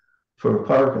take for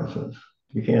Parkinson's.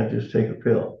 You can't just take a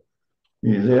pill.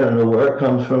 You don't know where it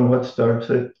comes from, what starts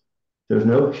it. There's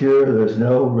no cure, there's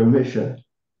no remission.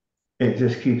 It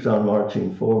just keeps on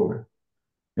marching forward.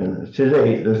 And to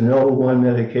date, there's no one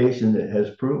medication that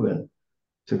has proven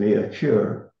to be a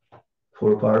cure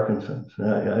for Parkinson's.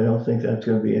 And I don't think that's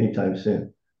going to be anytime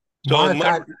soon. So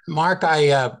Mark,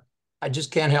 I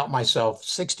just can't help myself.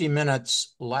 60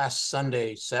 Minutes last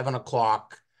Sunday, 7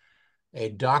 o'clock, a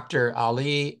Dr.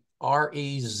 Ali,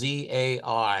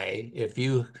 Rezai. If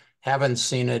you haven't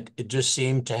seen it, it just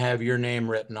seemed to have your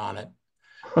name written on it.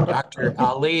 Dr.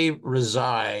 Ali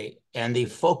Rezai, and the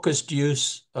focused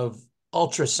use of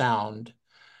ultrasound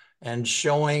and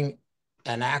showing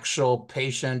an actual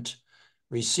patient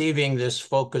receiving this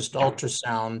focused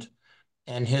ultrasound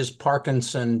and his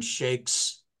Parkinson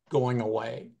shakes going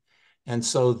away. And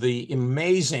so the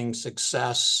amazing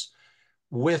success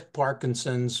with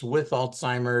Parkinson's, with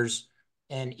Alzheimer's,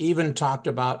 and even talked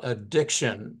about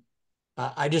addiction.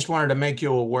 I just wanted to make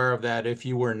you aware of that if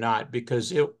you were not,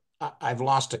 because I've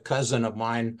lost a cousin of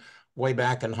mine way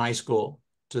back in high school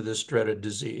to this dreaded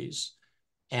disease.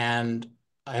 And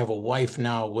I have a wife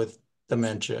now with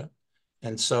dementia.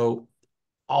 And so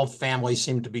all families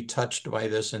seem to be touched by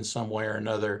this in some way or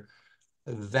another.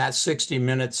 That 60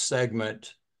 Minutes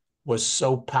segment was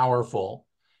so powerful.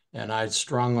 And I'd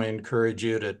strongly encourage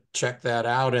you to check that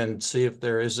out and see if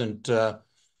there isn't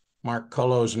Mark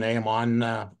Cullo's name on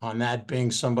that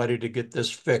being somebody to get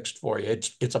this fixed for you.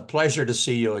 It's a pleasure to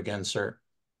see you again, sir.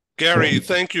 Gary,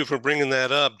 thank you for bringing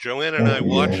that up. Joanna and I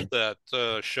watched that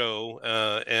show,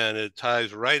 and it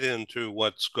ties right into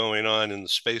what's going on in the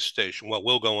space station, what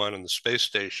will go on in the space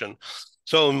station.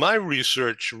 So in my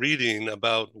research, reading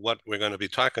about what we're going to be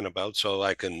talking about, so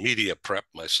I can media prep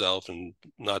myself and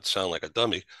not sound like a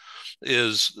dummy,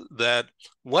 is that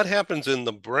what happens in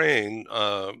the brain,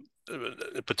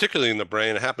 particularly in the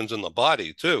brain, it happens in the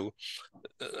body too,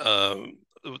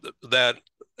 that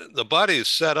the body is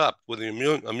set up with the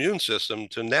immune system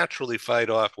to naturally fight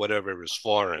off whatever is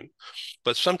foreign.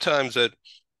 But sometimes it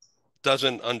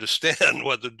doesn't understand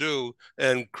what to do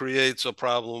and creates a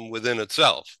problem within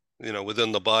itself,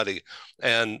 within the body.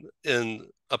 And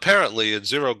apparently at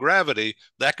zero gravity,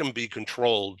 that can be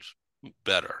controlled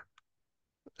better.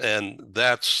 And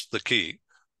that's the key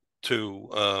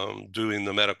to doing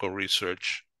the medical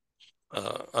research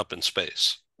up in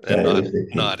space and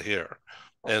not here.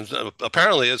 And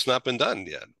apparently it's not been done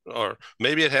yet, or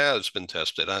maybe it has been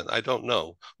tested. I don't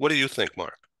know. What do you think,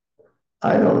 Mark?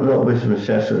 I don't know if it's been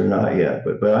tested or not yet,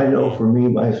 but I know for me,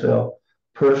 myself,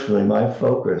 personally, my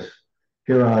focus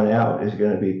here on out is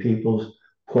going to be people's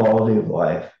quality of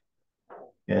life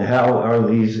and how are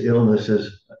these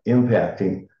illnesses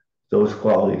impacting those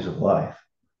qualities of life.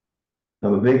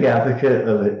 I'm a big advocate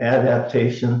of an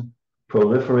adaptation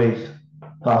proliferates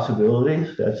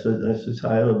possibilities. That's the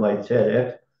title of my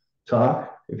TEDx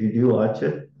talk, if you do watch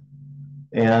it.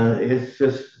 And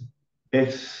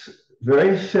it's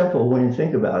very simple when you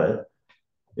think about it.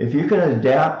 If you can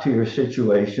adapt to your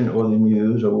situation or the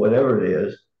news or whatever it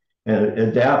is and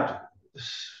adapt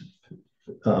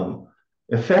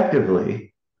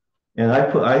effectively, and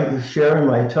I share in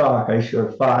my talk, I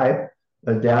share 5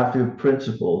 adaptive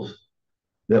principles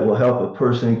that will help a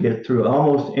person get through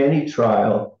almost any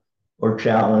trial or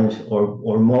challenge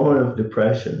or moment of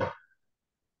depression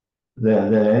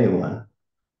than anyone.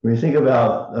 When you think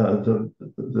about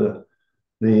the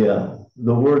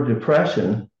word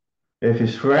depression, if you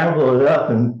scramble it up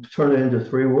and turn it into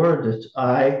 3 words, it's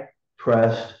I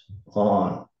pressed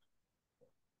on.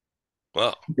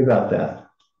 Wow. Think about that.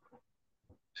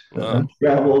 Wow.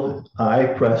 Unscrambled, I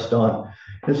pressed on.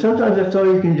 And sometimes that's all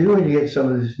you can do when you get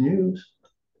some of this news,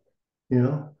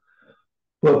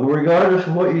 But regardless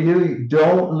of what you do,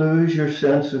 don't lose your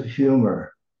sense of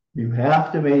humor. You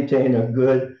have to maintain a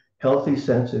good, healthy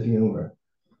sense of humor.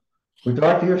 Would you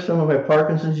like to hear some of my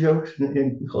Parkinson's jokes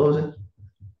in closing?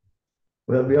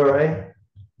 Will that be all right?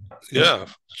 Yeah,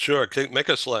 sure. Make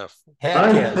us laugh. We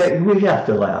have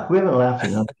to laugh. We haven't laughed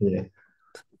enough today.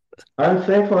 I'm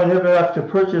thankful I never have to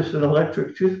purchase an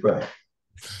electric toothbrush.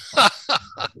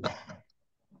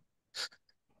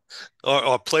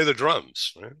 or play the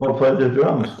drums. Right? Or play the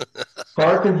drums.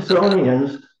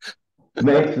 Parkinsonians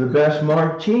make the best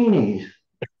martinis.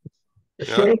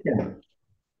 Shaken.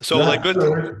 So like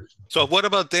good. So what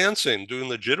about dancing, doing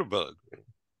the jitterbug?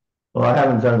 Well, I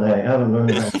haven't done that. I haven't learned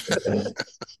that.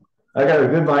 I got a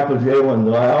good Michael J one,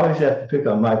 though. I always have to pick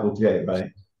on Michael J, right?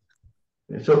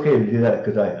 It's okay to do that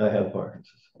because I have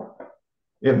Parkinson's.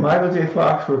 If Michael J.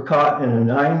 Fox were caught in a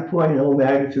 9.0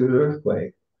 magnitude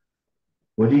earthquake,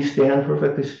 would he stand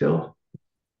perfectly still?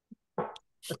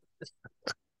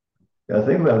 Gotta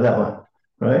think about that one,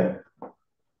 right?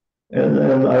 And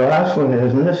then my last one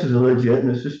is, and this is legit, and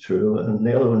this is true, and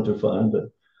the other ones are fun,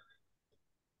 but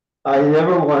I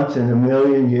never once in a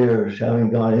million years, having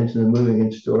gone into the moving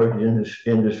and storage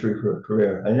industry for a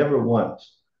career, I never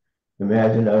once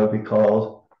imagined I would be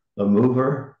called a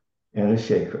mover and a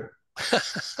shaker.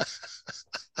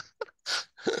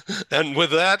 And with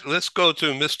that, let's go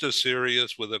to Mr.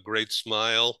 Serious with a great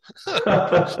smile.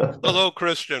 Hello,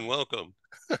 Christian. Welcome.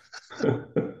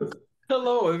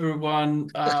 Hello, everyone.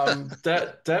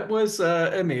 That was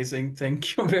amazing.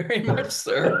 Thank you very much,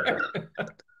 sir.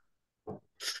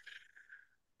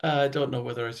 I don't know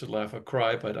whether I should laugh or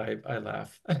cry, but I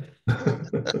laugh.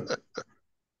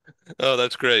 Oh,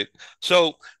 that's great.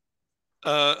 So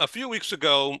a few weeks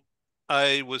ago,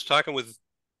 I was talking with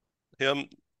him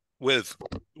with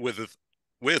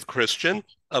Christian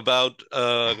about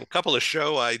a couple of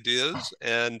show ideas,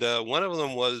 and one of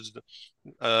them was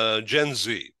Gen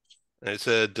Z. I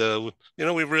said,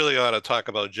 we really ought to talk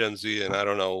about Gen Z, and I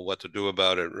don't know what to do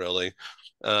about it, really.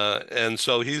 And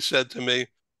so he said to me,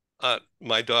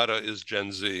 my daughter is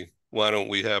Gen Z. Why don't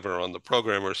we have her on the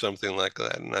program or something like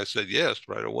that? And I said, yes,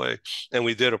 right away. And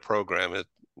we did a program,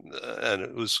 and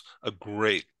it was a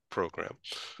great program.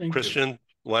 Thank Christian, you.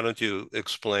 why don't you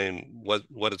explain what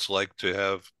it's like to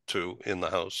have two in the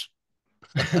house?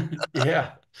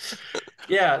 Yeah.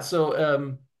 Yeah.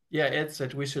 So, Ed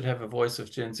said we should have a voice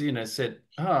of Gen Z. And I said,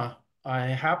 I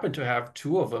happen to have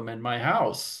 2 of them in my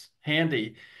house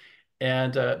handy.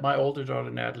 And my older daughter,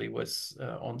 Natalie, was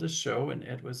on this show, and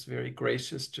Ed was very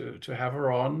gracious to have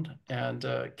her on. And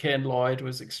Ken Lloyd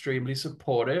was extremely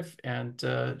supportive, and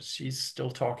she's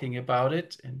still talking about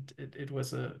it. And it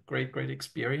was a great, great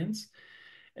experience.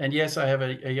 And yes, I have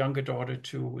a younger daughter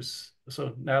too.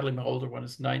 So Natalie, my older one,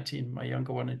 is 19. My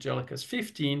younger one, Angelica, is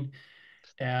 15.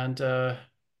 And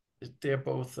they're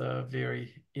both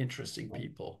very interesting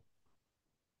people.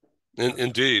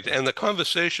 Indeed. And the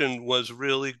conversation was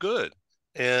really good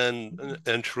and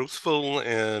truthful,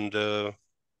 and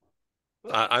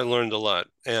I learned a lot.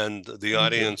 And the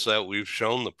audience that we've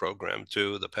shown the program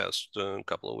to the past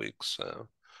couple of weeks,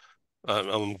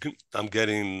 I'm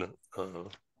getting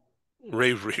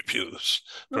rave reviews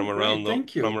from around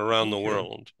the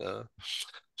world.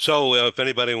 So if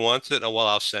anybody wants it, well,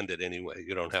 I'll send it anyway.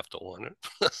 You don't have to want it.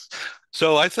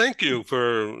 So I thank you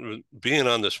for being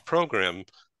on this program.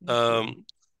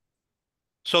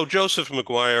 So Joseph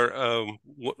McGuire,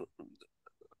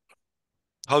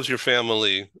 how's your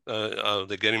family? Are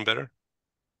they getting better?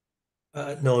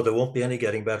 No, there won't be any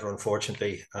getting better,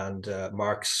 unfortunately. And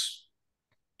Mark's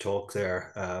talk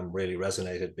there really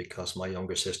resonated because my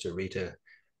younger sister, Rita,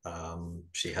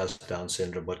 she has Down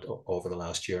syndrome, but over the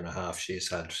last year and a half, she's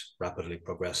had rapidly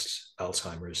progressed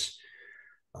Alzheimer's.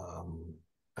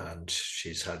 And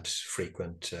she's had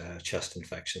frequent chest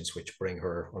infections, which bring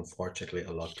her, unfortunately,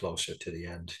 a lot closer to the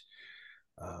end.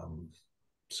 And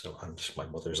my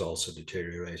mother's also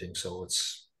deteriorating. So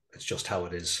it's just how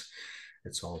it is.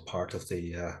 It's all part of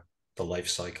the life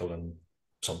cycle, and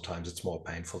sometimes it's more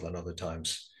painful than other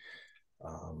times.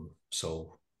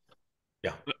 So,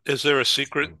 yeah. Is there a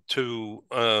secret to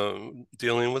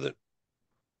dealing with it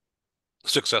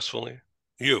successfully?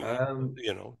 You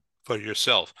know, for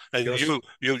yourself, and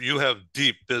you have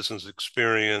deep business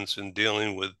experience in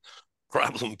dealing with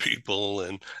problem people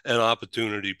and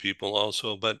opportunity people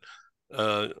also, but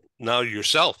now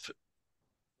yourself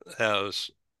has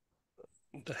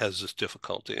this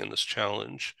difficulty and this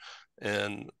challenge.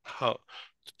 And how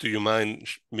do you mind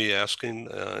me asking?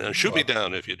 And shoot me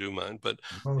down if you do mind. But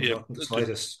not the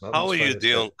slightest. How are you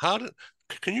dealing?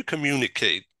 Can you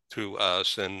communicate to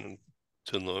us and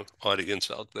to the audience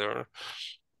out there?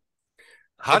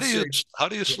 How do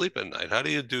you sleep at night? How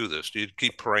do you do this? Do you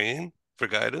keep praying for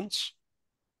guidance?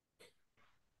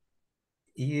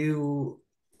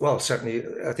 Well, certainly,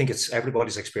 I think it's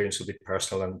everybody's experience will be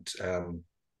personal, and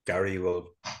Gary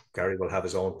will have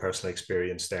his own personal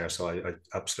experience there. So I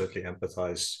absolutely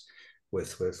empathize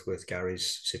with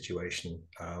Gary's situation.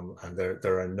 And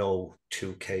there are no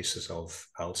two cases of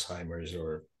Alzheimer's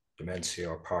or dementia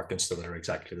or Parkinson that are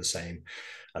exactly the same.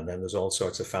 And then there's all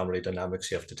sorts of family dynamics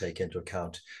you have to take into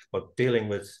account. But dealing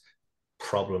with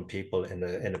problem people in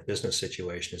a business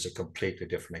situation is a completely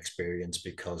different experience,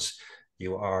 because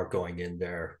you are going in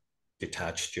there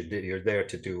detached. You're there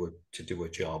to do a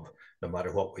job, no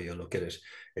matter what way you look at it.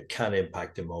 It can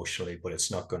impact emotionally, but it's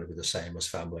not going to be the same as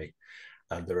family.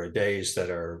 And there are days that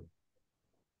are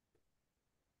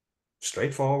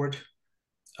straightforward.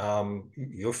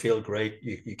 You'll feel great.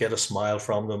 You get a smile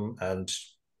from them, and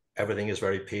everything is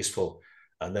very peaceful.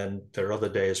 And then there are other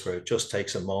days where it just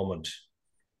takes a moment,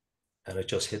 and it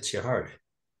just hits you hard.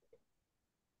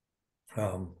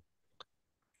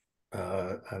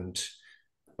 And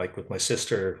like with my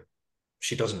sister,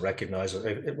 she doesn't recognize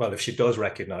it. Well, if she does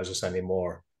recognize us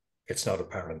anymore, it's not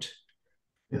apparent.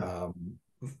 Yeah.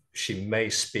 She may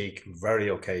speak very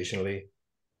occasionally,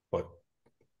 but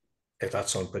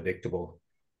that's unpredictable.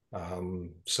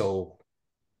 So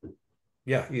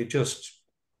yeah, you just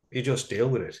deal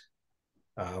with it.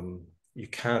 You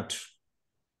can't,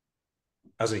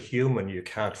 as a human, you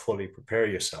can't fully prepare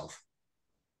yourself.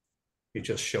 You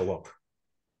just show up.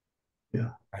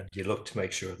 Yeah. And you look to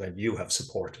make sure that you have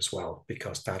support as well,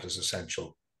 because that is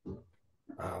essential.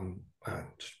 And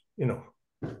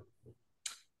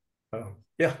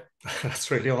yeah, that's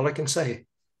really all I can say.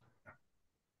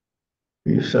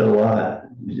 You said a lot,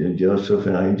 Joseph,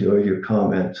 and I enjoyed your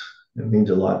comments. It means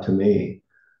a lot to me.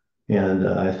 And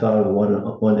I thought of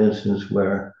one instance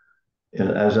where,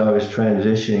 as I was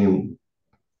transitioning,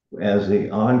 as the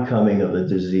oncoming of the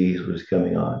disease was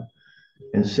coming on,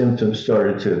 and symptoms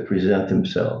started to present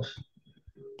themselves.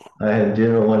 I had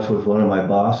dinner once with one of my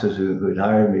bosses who had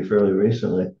hired me fairly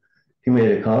recently. He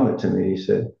made a comment to me. He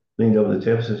said, leaned over the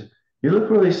table, says, "You look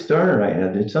really stern right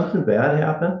now. Did something bad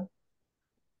happen?"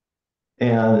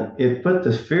 And it put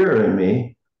this fear in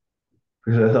me,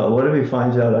 because I thought, what if he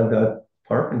finds out I've got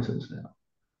Parkinson's now?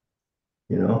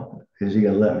 Is he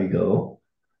going to let me go?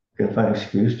 Going to find an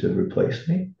excuse to replace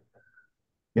me?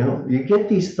 You get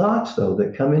these thoughts, though,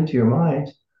 that come into your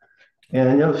mind.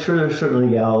 And sure, there's certain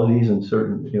legalities and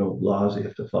certain laws you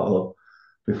have to follow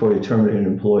before you terminate an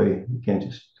employee. You can't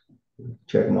just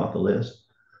check them off the list.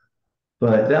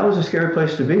 But that was a scary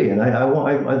place to be. And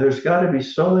there's got to be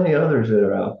so many others that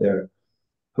are out there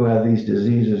who have these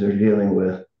diseases they're dealing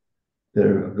with that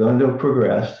are going to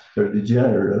progress. They're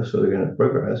degenerative, so they're going to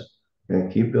progress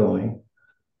and keep going.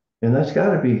 And that's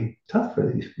got to be tough for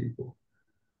these people.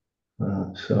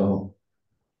 So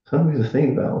something to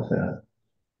think about with that.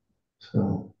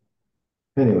 So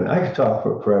anyway, I could talk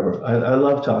for forever. I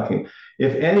love talking.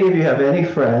 If any of you have any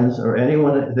friends or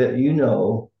anyone that you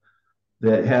know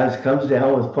that comes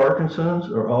down with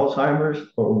Parkinson's or Alzheimer's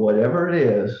or whatever it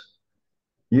is,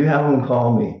 you have them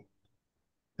call me.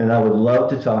 And I would love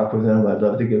to talk with them. I'd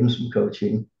love to give them some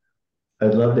coaching.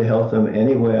 I'd love to help them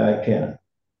any way I can.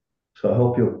 So I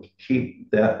hope you'll keep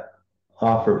that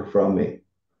offer from me.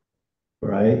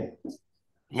 Right?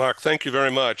 Mark, thank you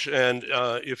very much. And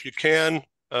if you can,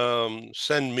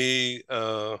 send me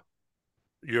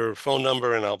your phone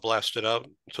number and I'll blast it out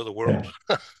to the world.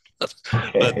 Okay.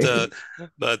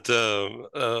 But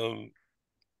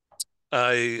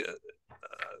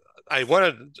I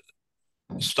want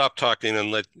to stop talking and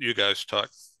let you guys talk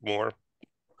more.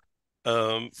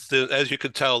 As you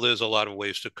can tell, there's a lot of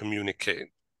ways to communicate,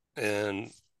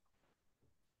 and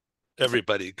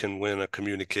everybody can win a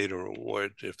Communicator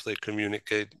Award if they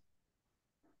communicate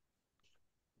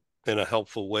in a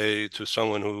helpful way to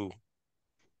someone who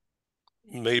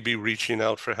may be reaching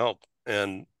out for help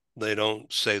and they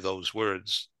don't say those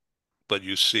words, but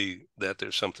you see that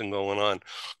there's something going on.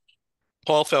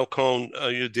 Paul Falcone,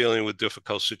 you're dealing with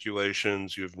difficult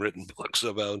situations. You've written books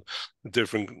about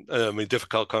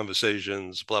difficult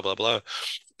conversations, blah, blah, blah.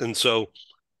 And so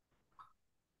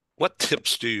what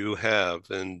tips do you have?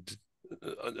 And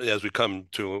as we come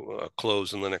to a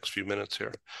close in the next few minutes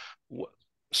here,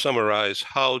 summarize,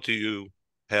 how do you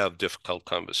have difficult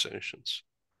conversations?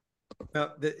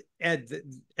 Well, Ed,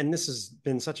 and this has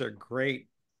been such a great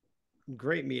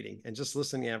meeting, and just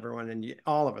listening to everyone, and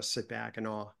all of us sit back in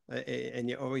awe, and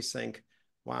you always think,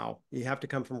 wow, you have to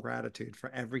come from gratitude for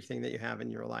everything that you have in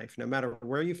your life. No matter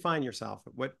where you find yourself,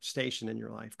 at what station in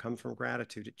your life, come from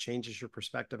gratitude. It changes your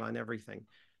perspective on everything.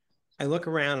 I look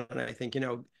around and I think,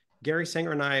 Gary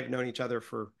Singer and I have known each other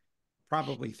for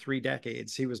probably 3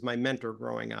 decades. He was my mentor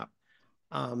growing up.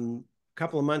 A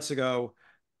couple of months ago,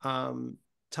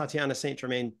 Tatiana St.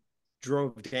 Germain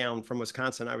drove down from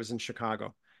Wisconsin. I was in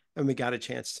Chicago, and we got a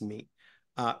chance to meet.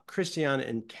 Christian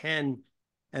and Ken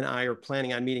and I are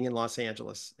planning on meeting in Los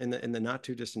Angeles in the not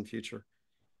too distant future.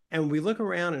 And we look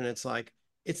around and it's like,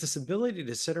 it's this ability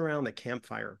to sit around the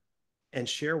campfire and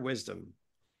share wisdom.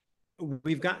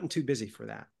 We've gotten too busy for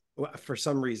that for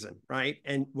some reason, right?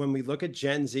 And when we look at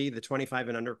Gen Z, the 25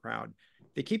 and under crowd,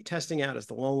 they keep testing out as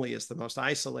the loneliest, the most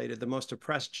isolated, the most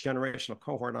oppressed generational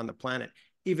cohort on the planet,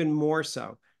 even more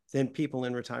so than people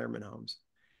in retirement homes.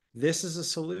 This is a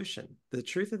solution. The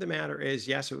truth of the matter is,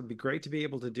 yes, it would be great to be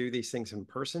able to do these things in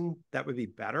person. That would be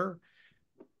better.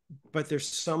 But there's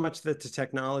so much that the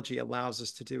technology allows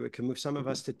us to do. It can move some of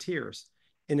us to tears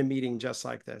in a meeting just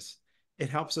like this. It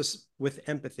helps us with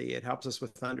empathy. It helps us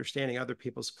with understanding other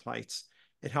people's plights.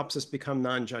 It helps us become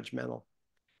non-judgmental.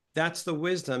 That's the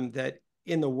wisdom that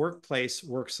in the workplace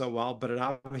works so well, but it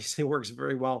obviously works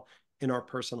very well in our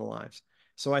personal lives.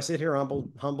 So I sit here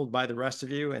humbled by the rest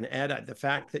of you. And Ed, the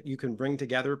fact that you can bring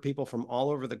together people from all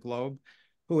over the globe,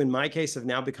 who in my case have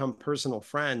now become personal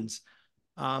friends.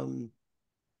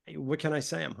 What can I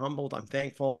say? I'm humbled, I'm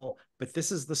thankful, but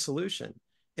this is the solution.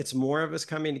 It's more of us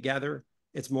coming together.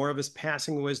 It's more of us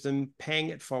passing wisdom, paying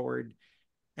it forward,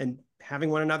 and having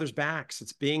one another's backs.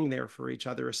 It's being there for each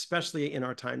other, especially in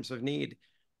our times of need.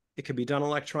 It could be done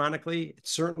electronically. It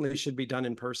certainly should be done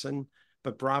in person.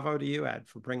 But bravo to you, Ed,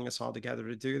 for bringing us all together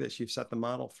to do this. You've set the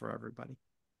model for everybody.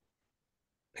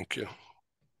 Thank you.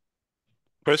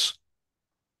 Chris?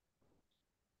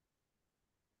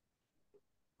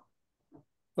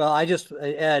 Well,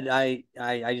 Ed, I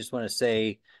just want to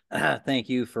say thank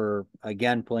you for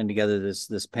again pulling together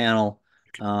this panel.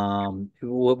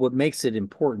 What makes it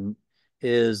important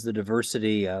is the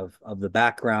diversity of the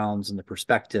backgrounds and the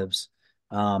perspectives.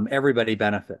 Everybody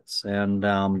benefits,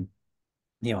 and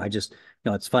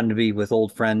it's fun to be with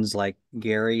old friends like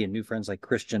Gary and new friends like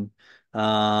Christian,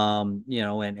 and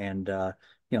Annalisa.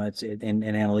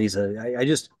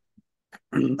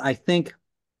 I think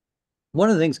one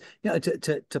of the things,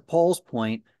 to Paul's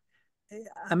point,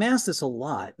 I'm asked this a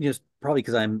lot, probably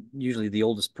because I'm usually the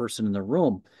oldest person in the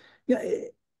room.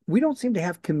 We don't seem to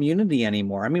have community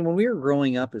anymore. I mean, when we were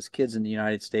growing up as kids in the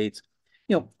United States,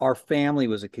 our family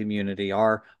was a community,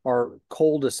 our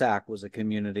cul-de-sac was a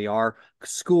community, our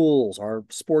schools, our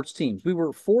sports teams. We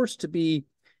were forced to be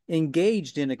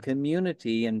engaged in a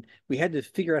community, and we had to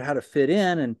figure out how to fit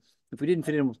in. And if we didn't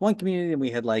fit in with one community, then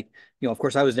we had of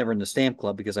course, I was never in the stamp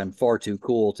club because I'm far too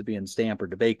cool to be in stamp or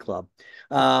debate club.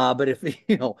 But if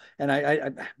and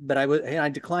I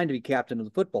declined to be captain of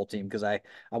the football team because I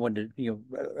wanted to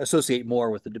associate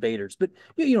more with the debaters. But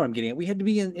you know what I'm getting at. We had to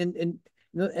be in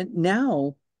and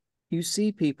now you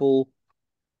see people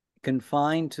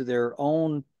confined to their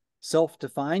own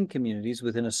self-defined communities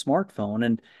within a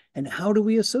smartphone, and how do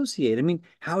we associate? I mean,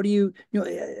 how do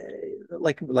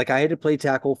like I had to play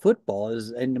tackle football,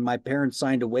 and my parents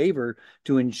signed a waiver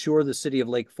to ensure the city of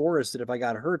Lake Forest that if I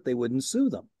got hurt they wouldn't sue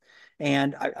them.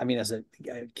 And I mean, as a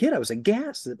kid, I was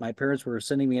aghast that my parents were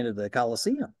sending me into the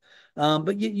Coliseum.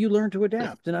 But you learn to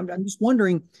adapt. And I'm just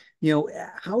wondering,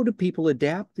 how do people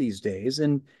adapt these days?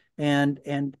 And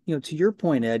to your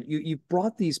point, Ed, you've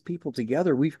brought these people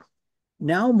together. We've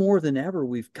now more than ever,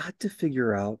 we've got to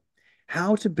figure out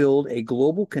how to build a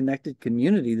global connected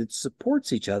community that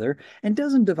supports each other and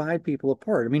doesn't divide people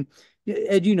apart. I mean,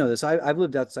 Ed, you know this. I've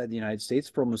lived outside the United States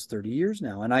for almost 30 years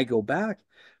now, and I go back.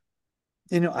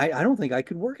 I don't think I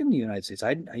could work in the United States.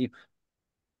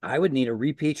 I would need a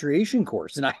repatriation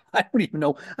course, and I don't even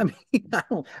know. I mean,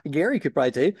 Gary could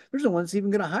probably tell you there's no one that's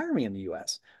even going to hire me in the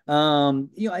U.S.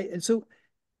 And so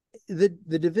the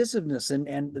divisiveness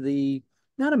and the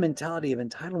not a mentality of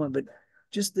entitlement, but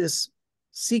just this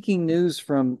seeking news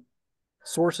from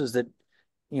sources that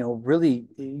really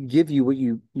give you what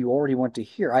you already want to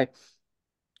hear.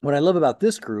 What I love about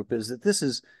this group is that this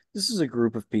is a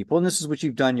group of people, and this is what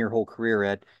you've done your whole career,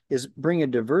 Ed, is bring a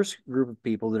diverse group of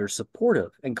people that are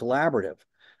supportive and collaborative.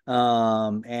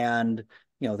 And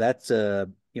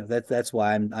that's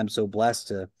why I'm so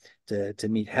blessed to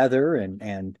meet Heather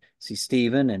and see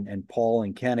Stephen and Paul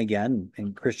and Ken again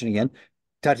and Christian again.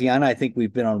 Tatiana, I think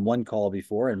we've been on one call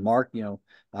before, and Mark,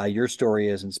 your story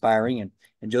is inspiring,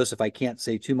 and Joseph, I can't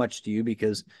say too much to you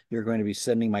because you're going to be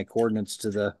sending my coordinates to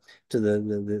the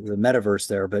metaverse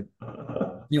there. But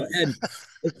Ed,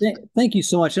 thank you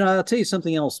so much. And I'll tell you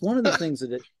something else. One of the things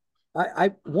that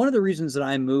one of the reasons that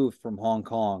I moved from Hong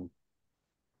Kong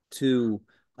to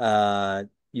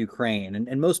Ukraine,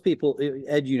 and most people,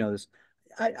 Ed, you know this.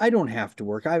 I don't have to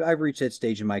work. I've reached that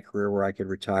stage in my career where I could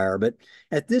retire. But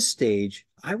at this stage,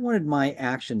 I wanted my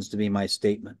actions to be my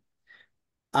statement.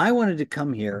 I wanted to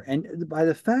come here. And by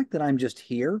the fact that I'm just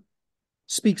here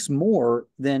speaks more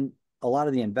than a lot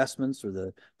of the investments or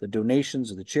the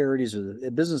donations or the charities or the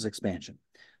business expansion.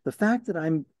 The fact that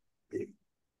I'm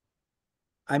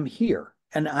here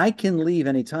and I can leave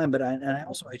anytime, but I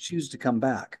choose to come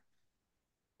back.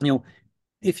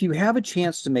 If you have a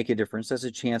chance to make a difference, that's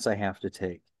a chance I have to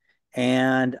take.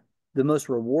 And the most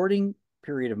rewarding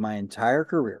period of my entire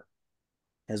career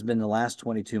has been the last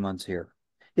 22 months here.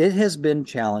 It has been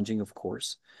challenging, of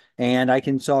course. And I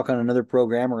can talk on another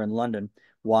program or in London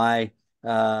why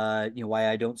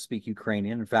I don't speak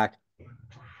Ukrainian. In fact,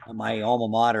 my alma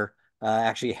mater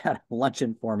actually had a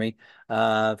luncheon for me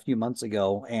a few months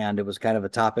ago, and it was kind of a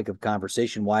topic of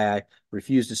conversation why I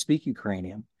refuse to speak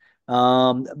Ukrainian.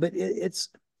 But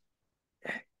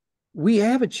we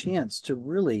have a chance to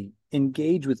really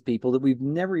engage with people that we've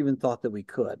never even thought that we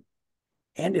could.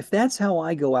 And if that's how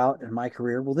I go out in my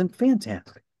career, well, then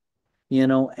fantastic.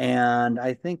 And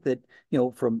I think that,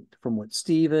 from what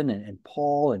Stephen and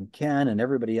Paul and Ken and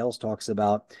everybody else talks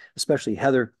about, especially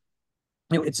Heather,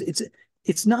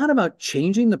 it's not about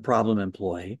changing the problem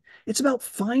employee. It's about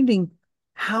finding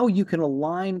how you can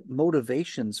align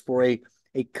motivations for a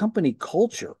company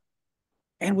culture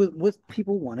and with what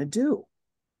people want to do.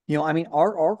 I mean,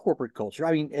 our corporate culture,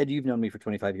 I mean, Ed, you've known me for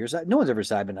 25 years. No one's ever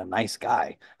said I've been a nice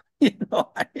guy.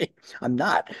 I'm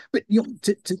not. But,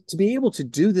 to be able to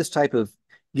do this type of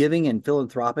giving and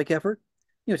philanthropic effort,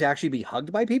 to actually be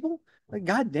hugged by people, like,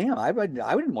 God damn, I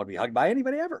wouldn't want to be hugged by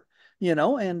anybody ever,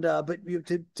 but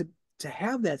to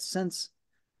have that sense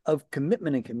of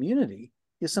commitment and community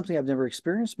is something I've never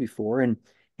experienced before.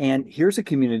 And here's a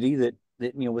community that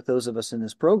with those of us in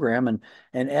this program, and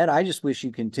Ed, I just wish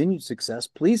you continued success.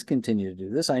 Please continue to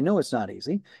do this. I know it's not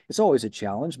easy. It's always a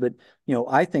challenge, but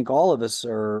I think all of us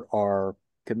are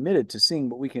committed to seeing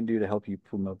what we can do to help you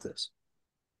promote this.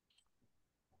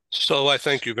 So I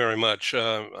thank you very much.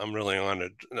 I'm really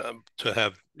honored to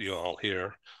have you all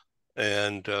here.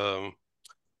 And,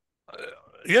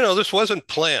 this wasn't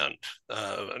planned.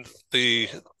 The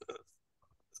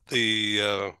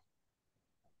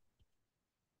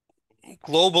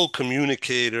Global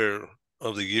Communicator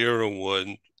of the Year award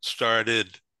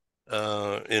started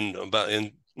in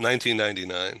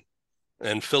 1999,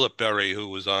 And Philip Berry, who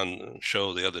was on the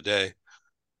show the other day,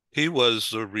 he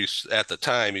was at the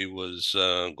time he was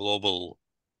global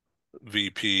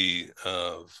VP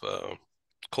of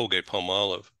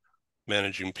Colgate-Palmolive,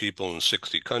 managing people in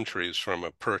 60 countries from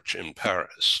a perch in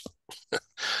Paris.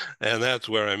 And that's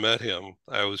where I met him.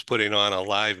 I was putting on a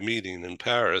live meeting in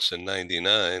Paris in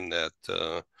 '99 at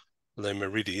Le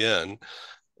Méridien,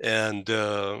 and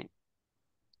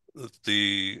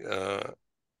the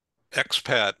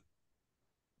expat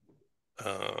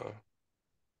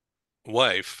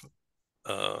wife,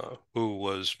 who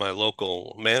was my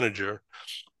local manager,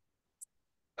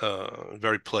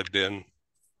 very plugged in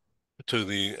to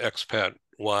the expat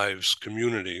wives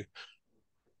community.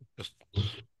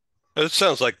 It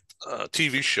sounds like a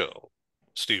TV show,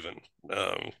 Stephen.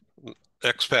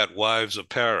 Expat Wives of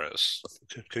Paris.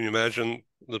 Can you imagine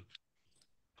the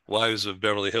Wives of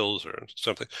Beverly Hills or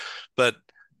something? But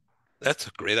that's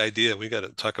a great idea. We got to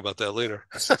talk about that later.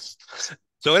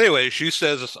 So anyway, she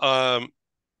says, I'll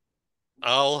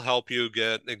help you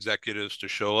get executives to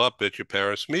show up at your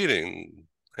Paris meeting,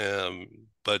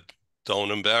 but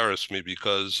don't embarrass me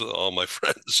because all my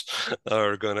friends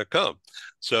are going to come.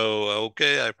 So,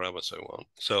 okay, I promise I won't.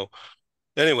 So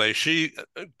anyway, she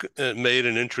made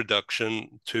an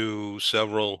introduction to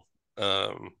several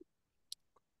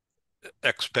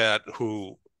expat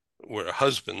who were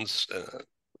husbands.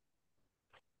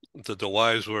 The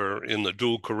wives were in the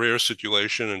dual career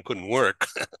situation and couldn't work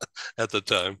at the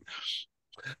time.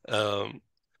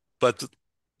 But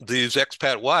these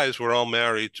expat wives were all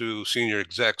married to senior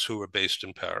execs who were based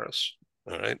in Paris.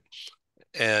 All right.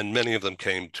 And many of them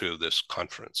came to this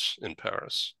conference in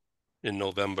Paris in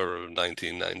November of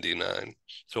 1999.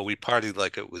 So we partied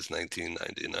like it was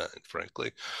 1999,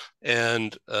 frankly.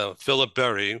 And Philip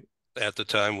Berry at the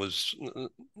time was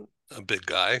a big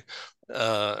guy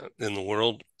in the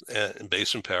world,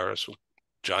 based in Paris,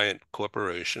 giant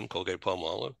corporation,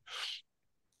 Colgate-Palmolive.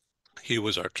 He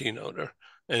was our keynoter,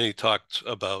 and he talked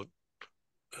about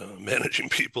managing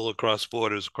people across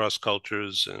borders, across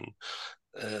cultures, and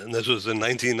this was in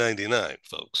 1999,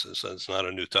 folks. It's not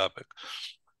a new topic.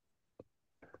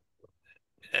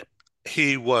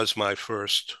 He was my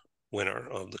first winner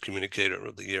of the Communicator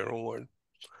of the Year award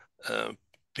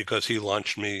because he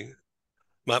launched me.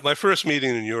 My first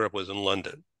meeting in Europe was in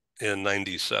London in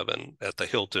 '97 at the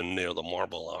Hilton near the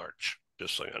Marble Arch,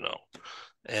 just so you know.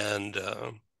 And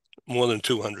more than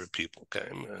 200 people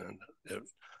came. And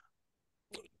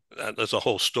that's a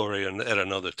whole story at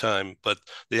another time. But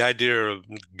the idea of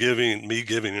giving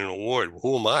an award,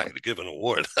 who am I to give an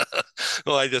award?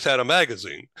 Well, I just had a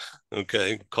magazine,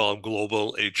 okay, called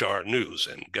Global HR News.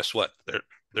 And guess what?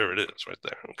 There it is right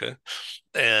there, okay?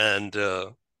 And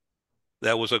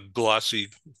that was a glossy,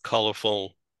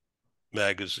 colorful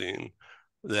magazine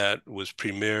that was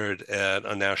premiered at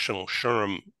a national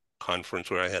SHRM conference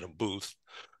where I had a booth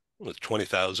with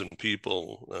 20,000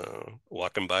 people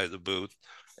walking by the booth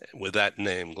with that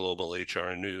name, Global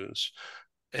HR News.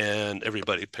 And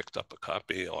everybody picked up a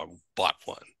copy or bought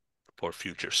one for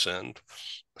future send.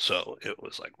 So it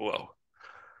was like, whoa.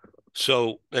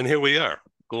 So, and here we are.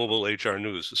 Global HR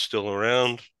News is still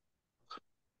around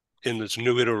in this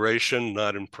new iteration,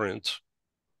 not in print.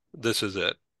 This is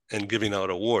it. And giving out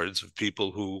awards of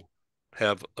people who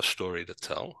have a story to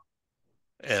tell.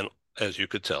 And as you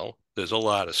could tell, there's a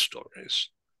lot of stories.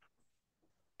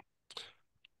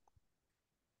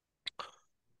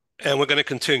 And we're going to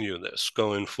continue this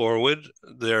going forward.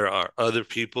 There are other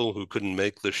people who couldn't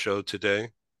make the show today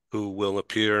who will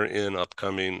appear in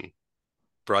upcoming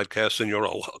broadcasts, and you're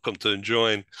all welcome to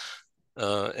join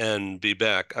and be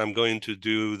back. I'm going to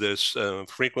do this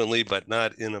frequently, but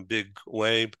not in a big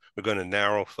way. We're going to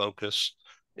narrow focus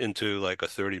into like a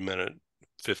 30-minute,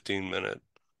 15-minute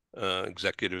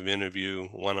executive interview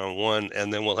one-on-one,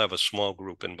 and then we'll have a small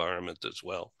group environment as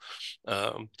well.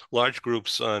 Large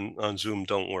groups on Zoom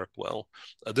don't work well.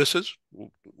 This has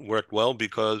worked well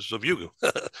because of you,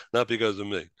 not because of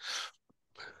me.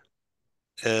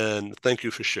 And thank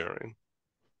you for sharing.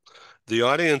 The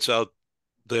audience out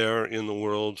there in the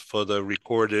world for the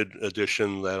recorded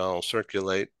edition that I'll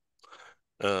circulate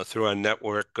through our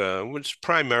network, which is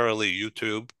primarily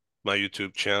YouTube, my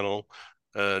YouTube channel,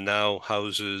 now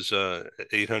houses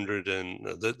 800 and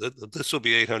this will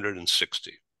be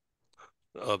 860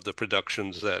 of the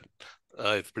productions that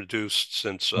I've produced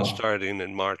since starting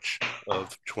in March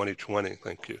of 2020.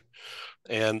 Thank you.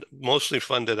 And mostly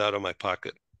funded out of my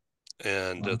pocket.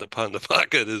 And the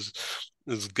pocket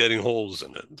is getting holes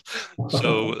in it.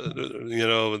 So, you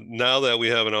know, now that we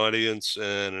have an audience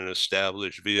and an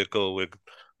established vehicle, we're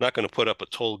not going to put up a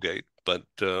toll gate, but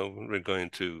we're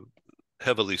going to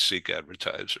heavily seek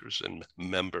advertisers and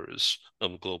members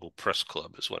of Global Press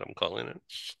Club is what I'm calling it.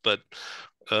 But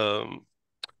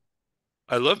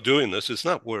I love doing this. It's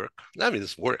not work. I mean,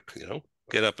 it's work, you know,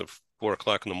 get up at 4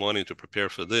 o'clock in the morning to prepare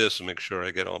for this and make sure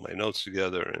I get all my notes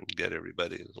together and get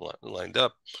everybody lined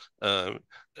up.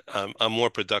 I'm more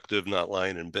productive not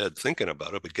lying in bed thinking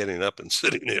about it, but getting up and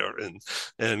sitting there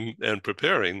and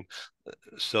preparing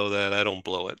so that I don't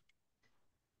blow it,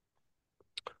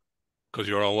 because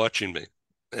you're all watching me.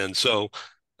 And so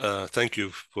thank you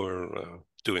for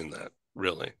doing that,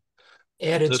 really.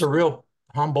 Ed, it's a real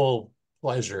humble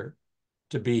pleasure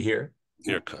to be here.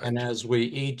 You're kind. And as we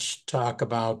each talk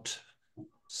about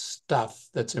stuff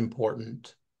that's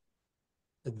important,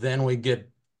 then we get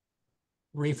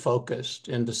refocused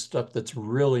into stuff that's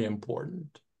really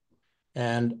important.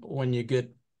 And when you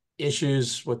get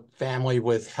issues with family,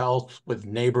 with health, with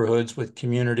neighborhoods, with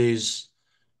communities,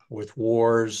 with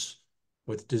wars,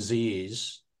 with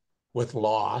disease, with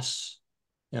loss,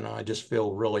 you know, I just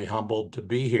feel really humbled to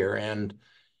be here. And,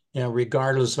 you know,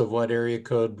 regardless of what area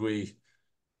code we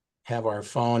have our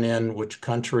phone in, which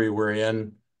country we're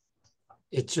in,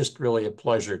 it's just really a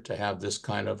pleasure to have this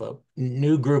kind of a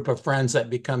new group of friends that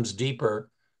becomes deeper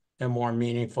and more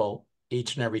meaningful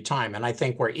each and every time. And I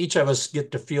think where each of us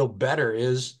get to feel better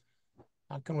is,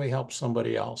 how can we help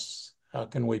somebody else? How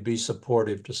can we be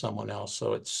supportive to someone else?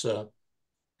 So it's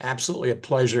absolutely a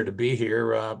pleasure to be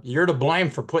here. You're to blame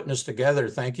for putting this together.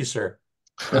 Thank you, sir.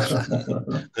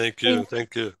 Thank you.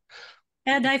 Thank you.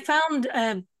 And I found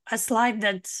a slide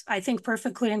that I think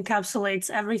perfectly encapsulates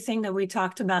everything that we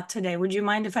talked about today. Would you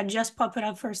mind if I just pop it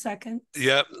up for a second?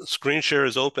 Yeah, screen share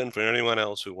is open for anyone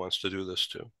else who wants to do this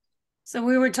too. So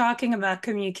we were talking about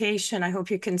communication. I hope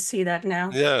you can see that now.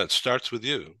 Yeah, it starts with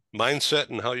you. Mindset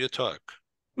and how you talk.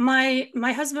 My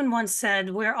husband once said,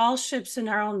 we're all ships in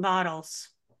our own bottles.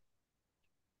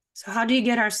 So how do you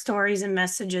get our stories and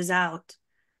messages out?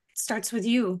 It starts with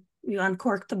you. You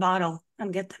uncork the bottle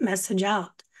and get the message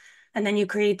out. And then you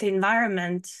create the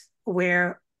environment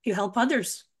where you help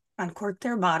others uncork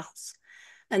their bottles.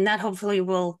 And that hopefully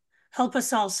will help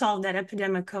us all solve that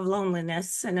epidemic of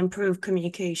loneliness and improve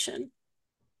communication.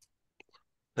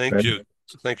 Thank you.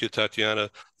 Thank you, Tatiana.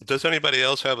 Does anybody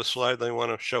else have a slide they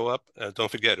want to show up?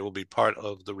 Don't forget, it will be part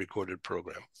of the recorded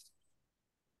program.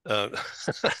 A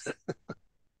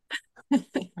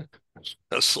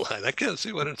slide. I can't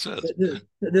see what it says.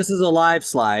 This is a live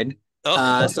slide.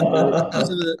 Oh. Some of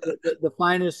the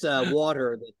finest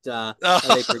water that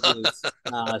they produce.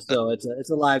 So it's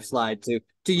a live slide to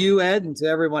you, Ed, and to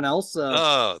everyone else.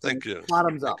 Oh, thank you.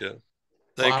 Bottoms up. Thank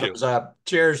you. Bottoms up.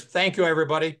 Cheers. Thank you,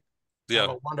 everybody. Yeah. Have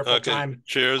a wonderful time.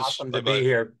 Cheers. Awesome to Bye-bye. be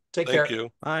here. Take care. Thank you.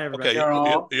 Bye, everybody.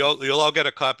 Okay, you'll all get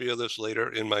a copy of this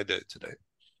later in my day today.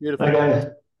 Beautiful. Bye, guys.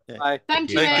 Bye. Thank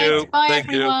you, Thank Ed. you. Bye,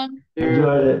 Thank you. everyone.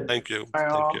 Enjoyed it. Thank you. Bye,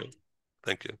 Thank all. you.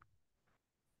 Thank you.